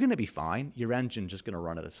 you're going to be fine. Your engine's just going to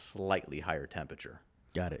run at a slightly higher temperature.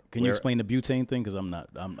 Got it. Can you explain the butane thing? Because I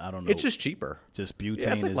don't know. It's just cheaper. Just butane.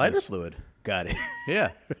 Yeah, it's like lighter fluid. Got it.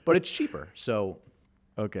 Yeah, but it's cheaper. So.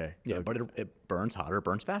 Okay. Yeah, okay. but it burns hotter, it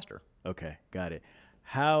burns faster. Okay, got it.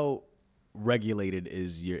 How regulated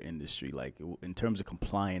is your industry? Like in terms of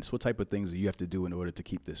compliance, what type of things do you have to do in order to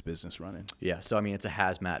keep this business running? Yeah, so I mean, it's a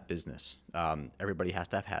hazmat business. Everybody has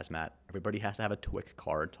to have hazmat. Everybody has to have a TWIC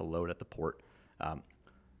card to load at the port.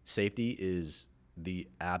 Safety is the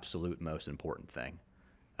absolute most important thing.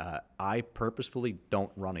 I purposefully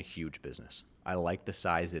don't run a huge business. I like the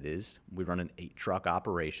size it is. We run an 8-truck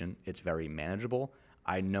operation. It's very manageable.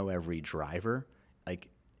 I know every driver, like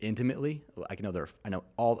intimately. I know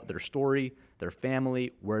all their story, their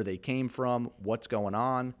family, where they came from, what's going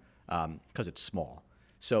on, because it's small.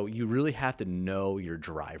 So you really have to know your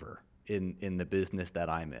driver in the business that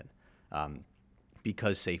I'm in,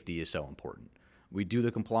 because safety is so important. We do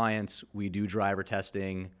the compliance. We do driver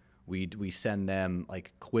testing. We send them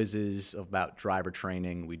like quizzes about driver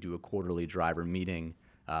training. We do a quarterly driver meeting.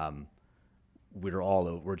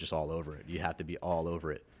 We're just all over it. You have to be all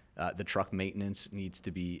over it. The truck maintenance needs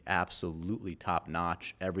to be absolutely top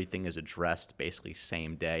notch. Everything is addressed basically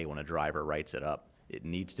same day when a driver writes it up. It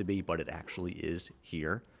needs to be, but it actually is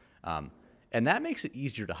here. And that makes it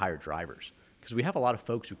easier to hire drivers because we have a lot of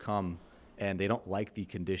folks who come and they don't like the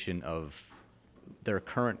condition of their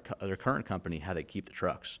current company, how they keep the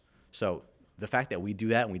trucks. So the fact that we do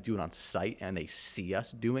that and we do it on site and they see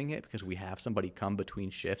us doing it because we have somebody come between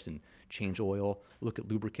shifts and change oil, look at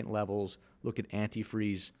lubricant levels, look at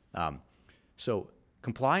antifreeze. So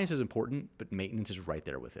compliance is important, but maintenance is right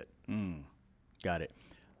there with it. Got it.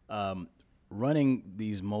 Running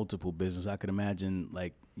these multiple businesses, I could imagine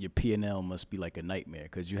like your P&L must be like a nightmare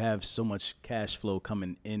because you have so much cash flow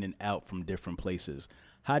coming in and out from different places.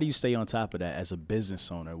 How do you stay on top of that as a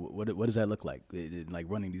business owner? What does that look like? Like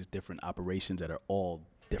running these different operations that are all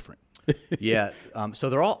different. Yeah, so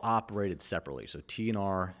they're all operated separately. So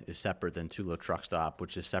T&R is separate than Tullo Truck Stop,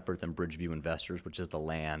 which is separate than Bridgeview Investors, which is the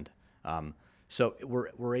land. So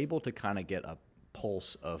we're able to kind of get a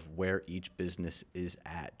pulse of where each business is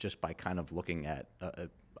at just by kind of looking at a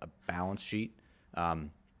balance sheet.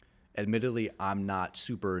 Admittedly, I'm not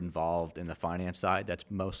super involved in the finance side. That's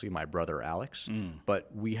mostly my brother, Alex. But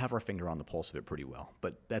we have our finger on the pulse of it pretty well.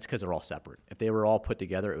 But that's because they're all separate. If they were all put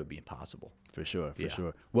together, it would be impossible. For sure.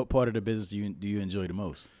 What part of the business do you enjoy the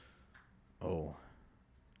most?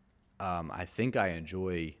 I think I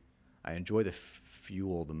enjoy the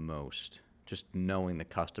fuel the most. Just knowing the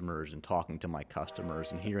customers and talking to my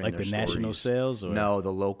customers and hearing like their the stories. national sales? Or No,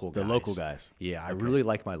 the local guys. The local guys. Yeah, I really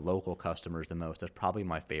like my local customers the most. That's probably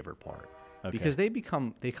my favorite part. Okay. Because they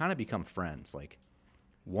kind of become friends. Like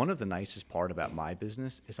one of the nicest part about my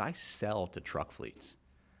business is I sell to truck fleets.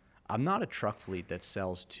 I'm not a truck fleet that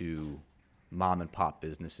sells to mom and pop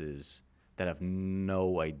businesses that have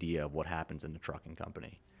no idea of what happens in the trucking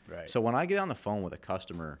company. Right. So when I get on the phone with a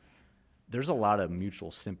customer, there's a lot of mutual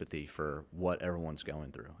sympathy for what everyone's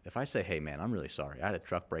going through. If I say, hey, man, I'm really sorry. I had a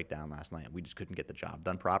truck breakdown last night. We just couldn't get the job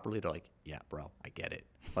done properly. They're like, yeah, bro, I get it.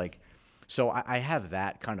 Like, so I have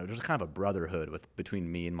that there's kind of a brotherhood between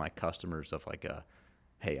me and my customers of like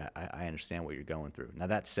hey, I understand what you're going through. Now,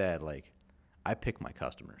 that said, like, I pick my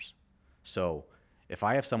customers. So if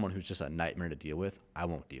I have someone who's just a nightmare to deal with, I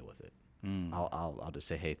won't deal with it. I'll just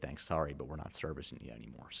say, hey, thanks, sorry, but we're not servicing you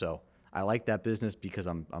anymore. So I like that business because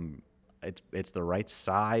it's the right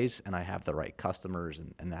size and I have the right customers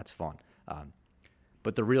and that's fun.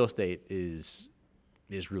 But the real estate is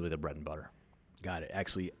really the bread and butter. Got it.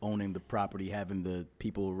 Actually owning the property, having the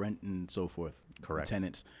people rent and so forth. Correct.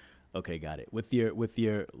 Tenants. Okay, got it. With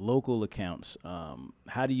your local accounts, are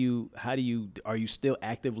you still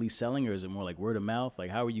actively selling or is it more like word of mouth?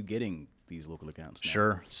 Like how are you getting these local accounts now?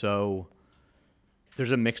 Sure. So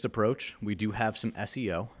there's a mixed approach. We do have some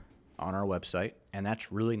SEO on our website, and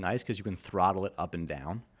that's really nice because you can throttle it up and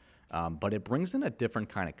down. But it brings in a different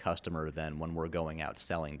kind of customer than when we're going out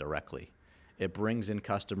selling directly. It brings in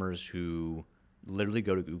customers who literally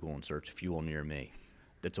go to Google and search fuel near me.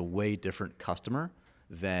 That's a way different customer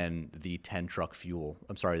than the 10-truck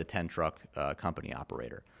company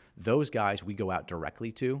operator. Those guys we go out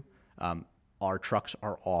directly to. Our trucks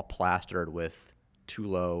are all plastered with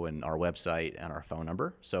Tullo and our website and our phone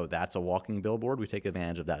number. So that's a walking billboard. We take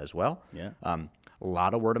advantage of that as well. Yeah. A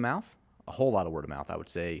lot of word of mouth, a whole lot of word of mouth. I would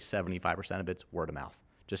say 75% of it's word of mouth.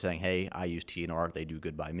 Just saying, hey, I use T&R. They do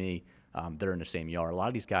good by me. They're in the same yard. A lot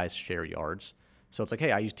of these guys share yards. So it's like,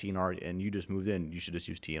 hey, I use T&R and you just moved in. You should just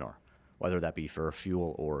use T&R, whether that be for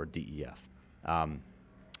fuel or DEF. And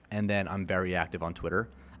then I'm very active on Twitter.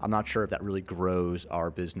 I'm not sure if that really grows our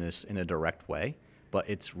business in a direct way, but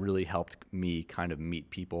it's really helped me kind of meet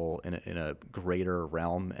people in a greater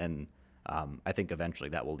realm, and I think eventually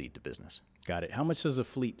that will lead to business. Got it. How much does a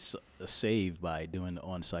fleet save by doing the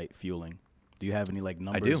on-site fueling? Do you have any like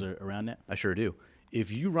numbers around that? I sure do. If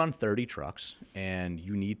you run 30 trucks and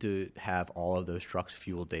you need to have all of those trucks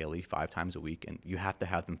fueled daily 5 times a week, and you have to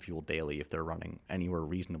have them fueled daily if they're running anywhere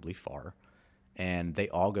reasonably far, and they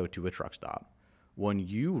all go to a truck stop, when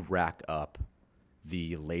you rack up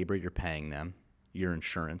the labor you're paying them, your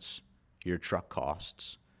insurance, your truck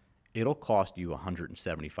costs, it'll cost you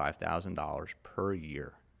 $175,000 per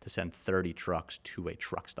year to send 30 trucks to a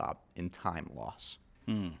truck stop in time loss.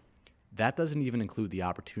 That doesn't even include the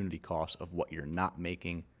opportunity cost of what you're not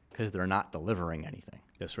making because they're not delivering anything.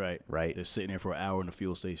 That's right. Right? They're sitting there for an hour in the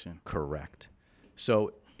fuel station. Correct.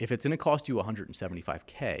 So if it's going to cost you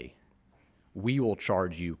 $175K, we will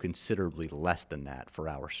charge you considerably less than that for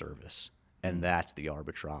our service. And that's the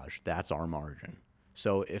arbitrage. That's our margin.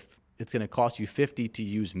 So if it's going to cost you 50 to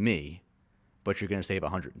use me, but you're going to save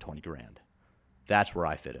 120 grand, that's where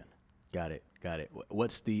I fit in. Got it.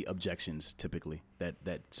 What's the objections typically that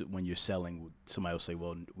when you're selling, somebody will say,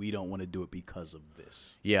 well, we don't want to do it because of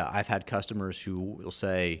this? Yeah, I've had customers who will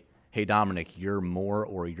say, hey, Dominick, you're more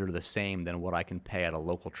or you're the same than what I can pay at a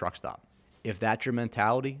local truck stop. If that's your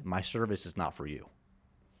mentality, my service is not for you.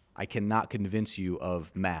 I cannot convince you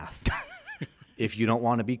of math if you don't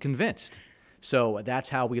want to be convinced. So that's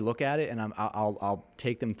how we look at it, and I'll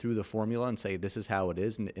take them through the formula and say this is how it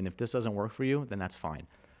is, and if this doesn't work for you, then that's fine.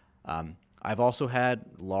 I've also had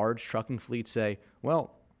large trucking fleets say,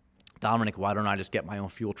 well, Dominick, why don't I just get my own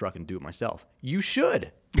fuel truck and do it myself? You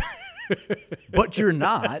should, but you're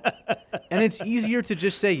not, and it's easier to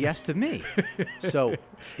just say yes to me. So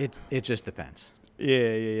it just depends. Yeah.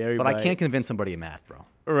 Everybody. But I can't convince somebody of math, bro.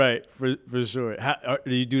 Right, for sure.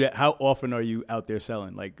 Do you do that? How often are you out there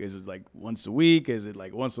selling? Like, is it like once a week? Is it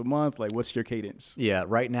like once a month? Like, what's your cadence? Yeah,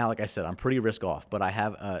 right now, like I said, I'm pretty risk off, but I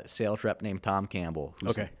have a sales rep named Tom Campbell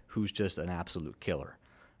who's just an absolute killer.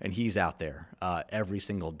 And he's out there every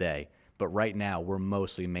single day. But right now, we're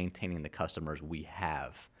mostly maintaining the customers we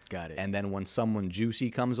have. Got it. And then when someone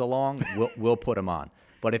juicy comes along, we'll put them on.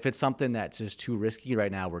 But if it's something that's just too risky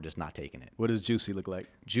right now, we're just not taking it. What does Juicy look like?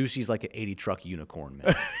 Juicy's like an 80 truck unicorn,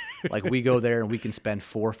 man. Like we go there and we can spend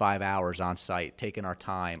 4 or 5 hours on site, taking our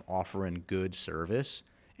time, offering good service.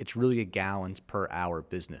 It's really a gallons per hour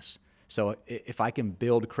business. So if I can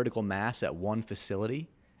build critical mass at one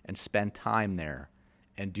facility and spend time there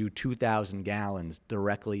and do 2,000 gallons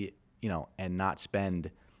directly, and not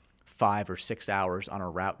spend 5 or 6 hours on a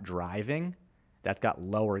route driving, that's got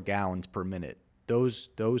lower gallons per minute. Those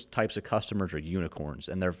types of customers are unicorns,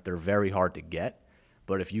 and they're very hard to get.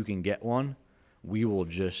 But if you can get one, we will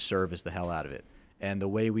just service the hell out of it. And the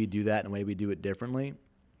way we do that and the way we do it differently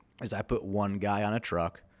is I put one guy on a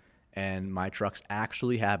truck, and my trucks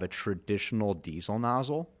actually have a traditional diesel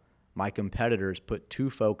nozzle. My competitors put 2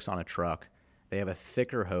 folks on a truck. They have a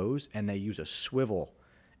thicker hose, and they use a swivel.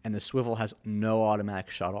 And the swivel has no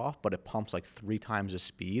automatic shutoff, but it pumps like 3 times the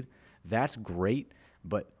speed. That's great.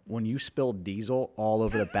 But when you spill diesel all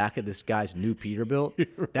over the back of this guy's new Peterbilt,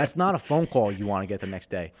 right, that's not a phone call you want to get the next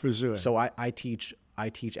day. For sure. So I teach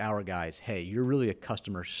our guys, hey, you're really a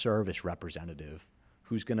customer service representative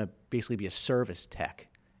who's going to basically be a service tech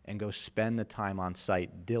and go spend the time on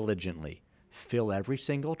site diligently, fill every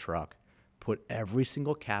single truck, put every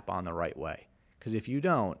single cap on the right way. Because if you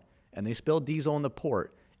don't, and they spill diesel in the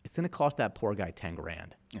port, it's going to cost that poor guy 10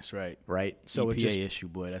 grand. That's right. Right? So EPA it just, issue,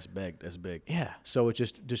 boy. That's big. That's big. Yeah. So it's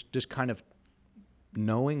just kind of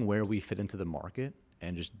knowing where we fit into the market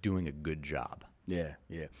and just doing a good job. Yeah.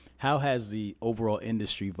 How has the overall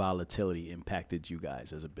industry volatility impacted you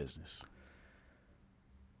guys as a business?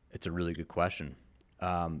 It's a really good question.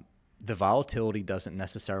 The volatility doesn't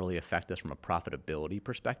necessarily affect us from a profitability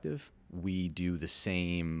perspective. We do the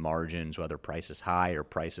same margins, whether price is high or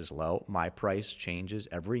price is low. My price changes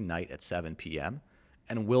every night at 7 p.m.,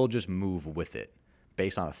 and we'll just move with it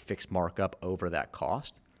based on a fixed markup over that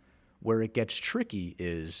cost. Where it gets tricky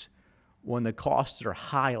is when the costs are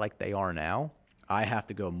high like they are now, I have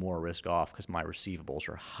to go more risk off because my receivables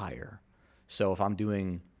are higher. So if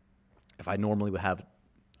I normally would have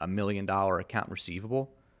 $1 million account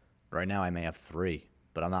receivable, right now I may have 3,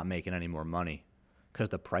 but I'm not making any more money because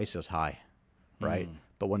the price is high, right?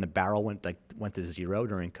 But when the barrel went to 0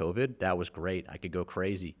 during COVID, that was great. I could go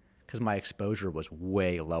crazy because my exposure was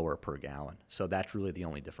way lower per gallon. So that's really the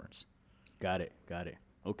only difference. Got it.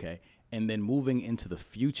 Okay. And then moving into the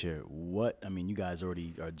future, you guys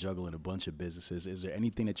already are juggling a bunch of businesses. Is there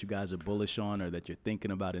anything that you guys are bullish on or that you're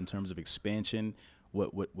thinking about in terms of expansion?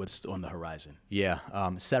 What's on the horizon? Yeah.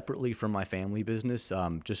 Separately from my family business,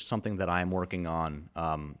 just something that I'm working on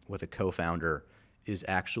with a co-founder is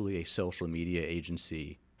actually a social media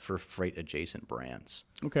agency for freight adjacent brands.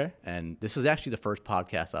 Okay. And this is actually the first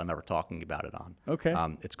podcast that I'm ever talking about it on. Okay.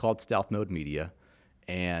 It's called Stealth Mode Media.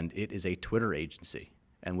 and it is a Twitter agency.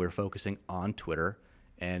 And we're focusing on Twitter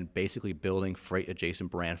and basically building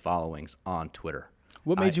freight-adjacent brand followings on Twitter.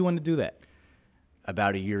 What made you want to do that?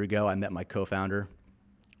 About a year ago, I met my co-founder,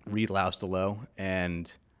 Reed Laustelot,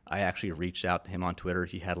 and I actually reached out to him on Twitter.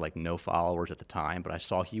 He had like no followers at the time, but I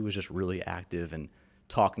saw he was just really active and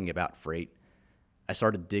talking about freight. I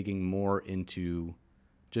started digging more into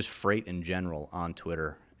just freight in general on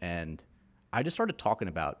Twitter, and I just started talking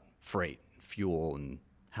about freight, fuel, and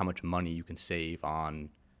how much money you can save on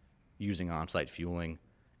using on-site fueling.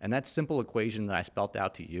 And that simple equation that I spelt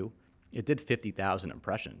out to you, it did 50,000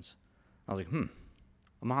 impressions. I was like,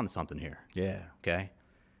 I'm on to something here. Yeah. Okay.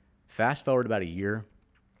 Fast forward about a year,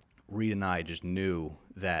 Reed and I just knew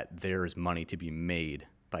that there is money to be made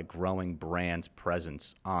by growing brands'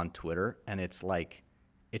 presence on Twitter, and it's like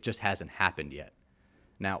it just hasn't happened yet.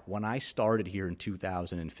 Now, when I started here in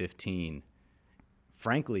 2015,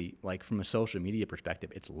 frankly, like from a social media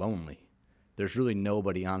perspective, it's lonely. There's really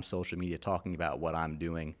nobody on social media talking about what I'm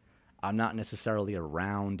doing. I'm not necessarily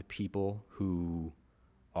around people who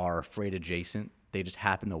are freight adjacent. They just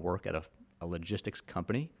happen to work at a logistics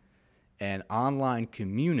company. And online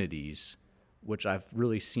communities, which I've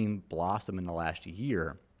really seen blossom in the last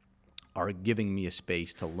year, are giving me a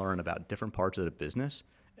space to learn about different parts of the business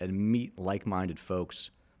and meet like-minded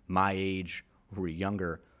folks my age who are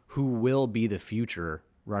younger who will be the future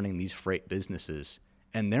running these freight businesses.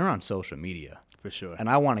 And they're on social media. For sure. And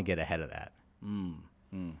I want to get ahead of that.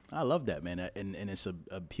 I love that, man. And it's a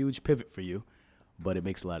huge pivot for you, but it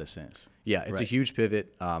makes a lot of sense. Yeah, it's Right. a huge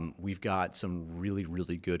pivot. We've got some really,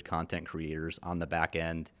 really good content creators on the back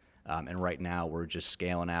end. And right now we're just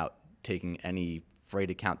scaling out, taking any freight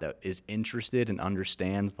account that is interested and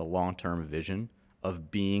understands the long-term vision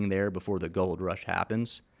of being there before the gold rush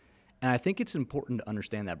happens. And I think it's important to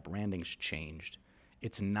understand that branding's changed.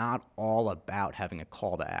 It's not all about having a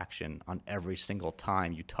call to action on every single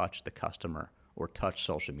time you touch the customer or touch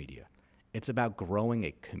social media. It's about growing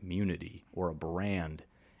a community or a brand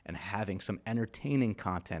and having some entertaining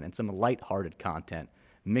content and some lighthearted content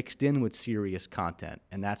mixed in with serious content.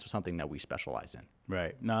 And that's something that we specialize in.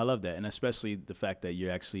 Right. No, I love that. And especially the fact that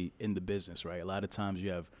you're actually in the business, right? A lot of times you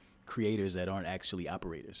have creators that aren't actually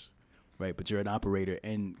operators, right? But you're an operator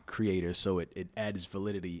and creator, so it adds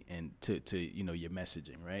validity and to your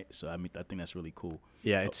messaging, right? So I think that's really cool.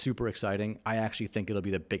 Yeah, it's super exciting. I actually think it'll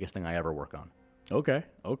be the biggest thing I ever work on. Okay.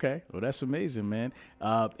 Well, that's amazing, man.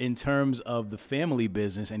 In terms of the family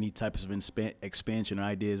business, any types of expansion or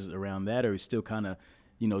ideas around that, or still kind of,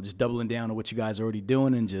 just doubling down on what you guys are already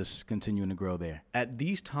doing and just continuing to grow there? At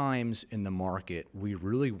these times in the market, we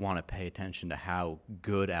really want to pay attention to how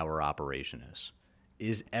good our operation is.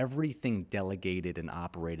 Is everything delegated and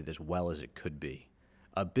operated as well as it could be?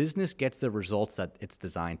 A business gets the results that it's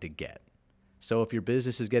designed to get. So if your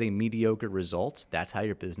business is getting mediocre results, that's how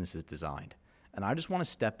your business is designed. And I just want to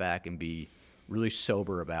step back and be really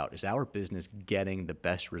sober about, is our business getting the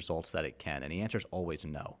best results that it can? And the answer is always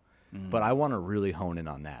no. But I want to really hone in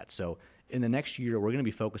on that. So in the next year, we're going to be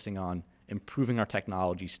focusing on improving our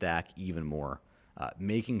technology stack even more,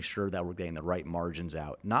 making sure that we're getting the right margins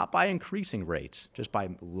out, not by increasing rates, just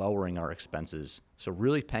by lowering our expenses. So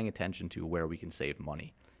really paying attention to where we can save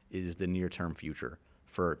money is the near-term future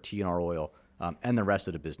for T&R Oil and the rest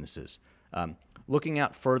of the businesses. Looking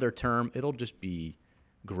out further term, it'll just be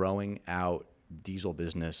growing out diesel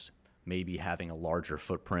business, maybe having a larger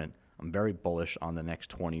footprint. I'm very bullish on the next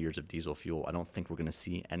 20 years of diesel fuel. I don't think we're going to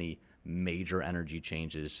see any major energy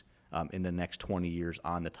changes in the next 20 years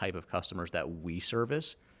on the type of customers that we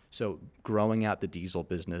service. So growing out the diesel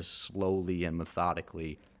business slowly and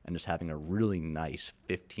methodically and just having a really nice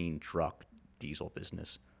 15-truck diesel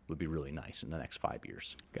business would be really nice in the next 5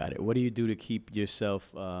 years. Got it. What do you do to keep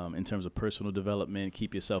yourself, in terms of personal development,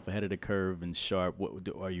 keep yourself ahead of the curve and sharp?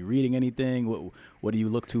 Are you reading anything? What do you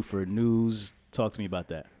look to for news? Talk to me about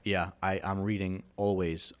that. Yeah, I'm reading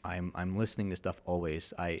always. I'm listening to stuff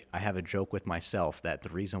always. I have a joke with myself that the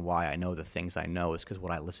reason why I know the things I know is because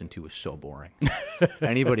what I listen to is so boring.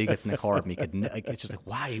 Anybody who gets in the car with me it's just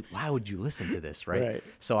like, why would you listen to this, right?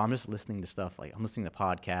 So I'm just listening to stuff like I'm listening to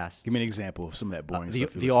podcasts. Give me an example of some of that boring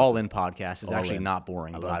stuff. The All In podcast is All actually In. not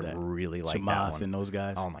boring, but I really like that Chamath one. and those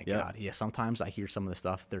guys. Oh my God, yeah. Sometimes I hear some of the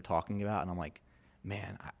stuff they're talking about, and I'm like,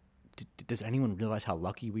 man. Does anyone realize how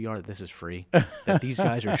lucky we are that this is free? That these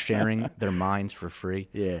guys are sharing their minds for free?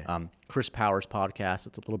 Yeah. Chris Powers' podcast,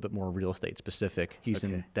 it's a little bit more real estate specific. He's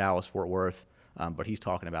in Dallas, Fort Worth, but he's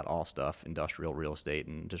talking about all stuff, industrial real estate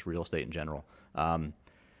and just real estate in general.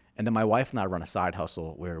 And then my wife and I run a side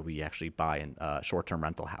hustle where we actually buy short-term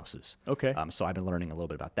rental houses. Okay. So I've been learning a little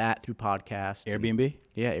bit about that through podcasts. Airbnb?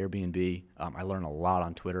 Yeah, Airbnb. I learn a lot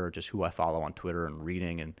on Twitter, just who I follow on Twitter and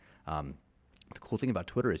reading. And the cool thing about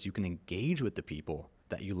Twitter is you can engage with the people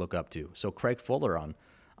that you look up to. So Craig Fuller on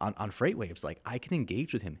FreightWaves, like I can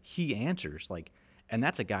engage with him. He answers, like, and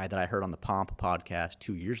that's a guy that I heard on the Pomp podcast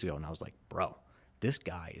 2 years ago, and I was like, bro, this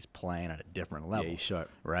guy is playing at a different level. Yeah, he's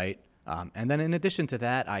sharp. Right? And then in addition to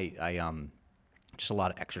that, I just a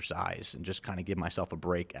lot of exercise and just kind of give myself a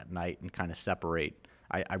break at night and kind of separate.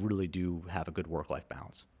 I really do have a good work-life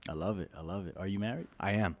balance. I love it. Are you married?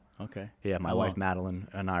 I am. Okay. Yeah, my wife Madeline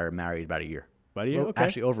and I are married about a year. About a year? Well, Okay.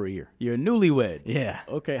 Actually, over a year. You're a newlywed. Yeah.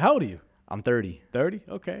 Okay. How old are you? I'm 30. 30?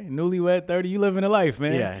 Okay. Newlywed 30. You living a life,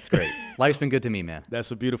 man. Yeah, it's great. Life's been good to me, man. That's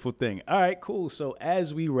a beautiful thing. All right, cool. So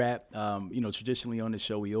as we wrap, traditionally on the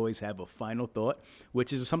show, we always have a final thought,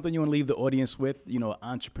 which is something you want to leave the audience with,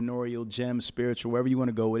 entrepreneurial, gem, spiritual, wherever you want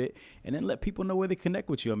to go with it, and then let people know where they connect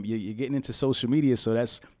with you. I mean, you're getting into social media, so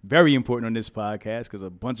that's very important on this podcast because a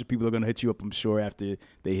bunch of people are going to hit you up, I'm sure, after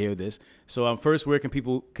they hear this. So first, where can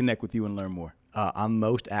people connect with you and learn more? I'm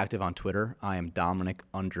most active on Twitter. I am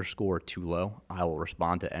Dominick_Tullo. I will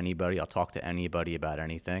respond to anybody. I'll talk to anybody about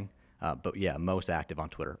anything. But yeah, most active on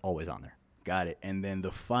Twitter. Always on there. Got it. And then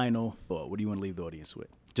the final thought. What do you want to leave the audience with?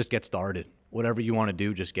 Just get started. Whatever you want to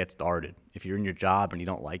do, just get started. If you're in your job and you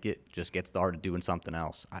don't like it, just get started doing something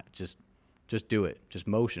else. Just do it. Just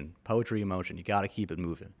motion. Poetry in motion. You got to keep it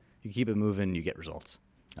moving. You keep it moving, you get results.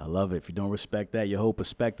 I love it. If you don't respect that, your whole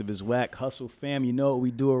perspective is whack. Hustle fam, you know what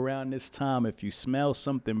we do around this time. If you smell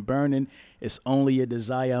something burning, it's only a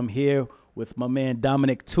desire. I'm here with my man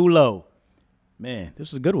Dominick Tullo. Man,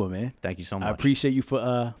 this was a good one, man. Thank you so much. I appreciate you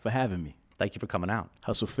for having me. Thank you for coming out.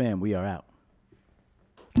 Hustle fam, we are out.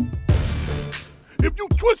 If you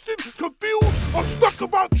twisted, confused, or stuck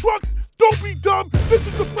about trucks, don't be dumb. This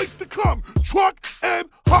is the place to come. Truck and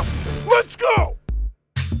hustle. Let's go.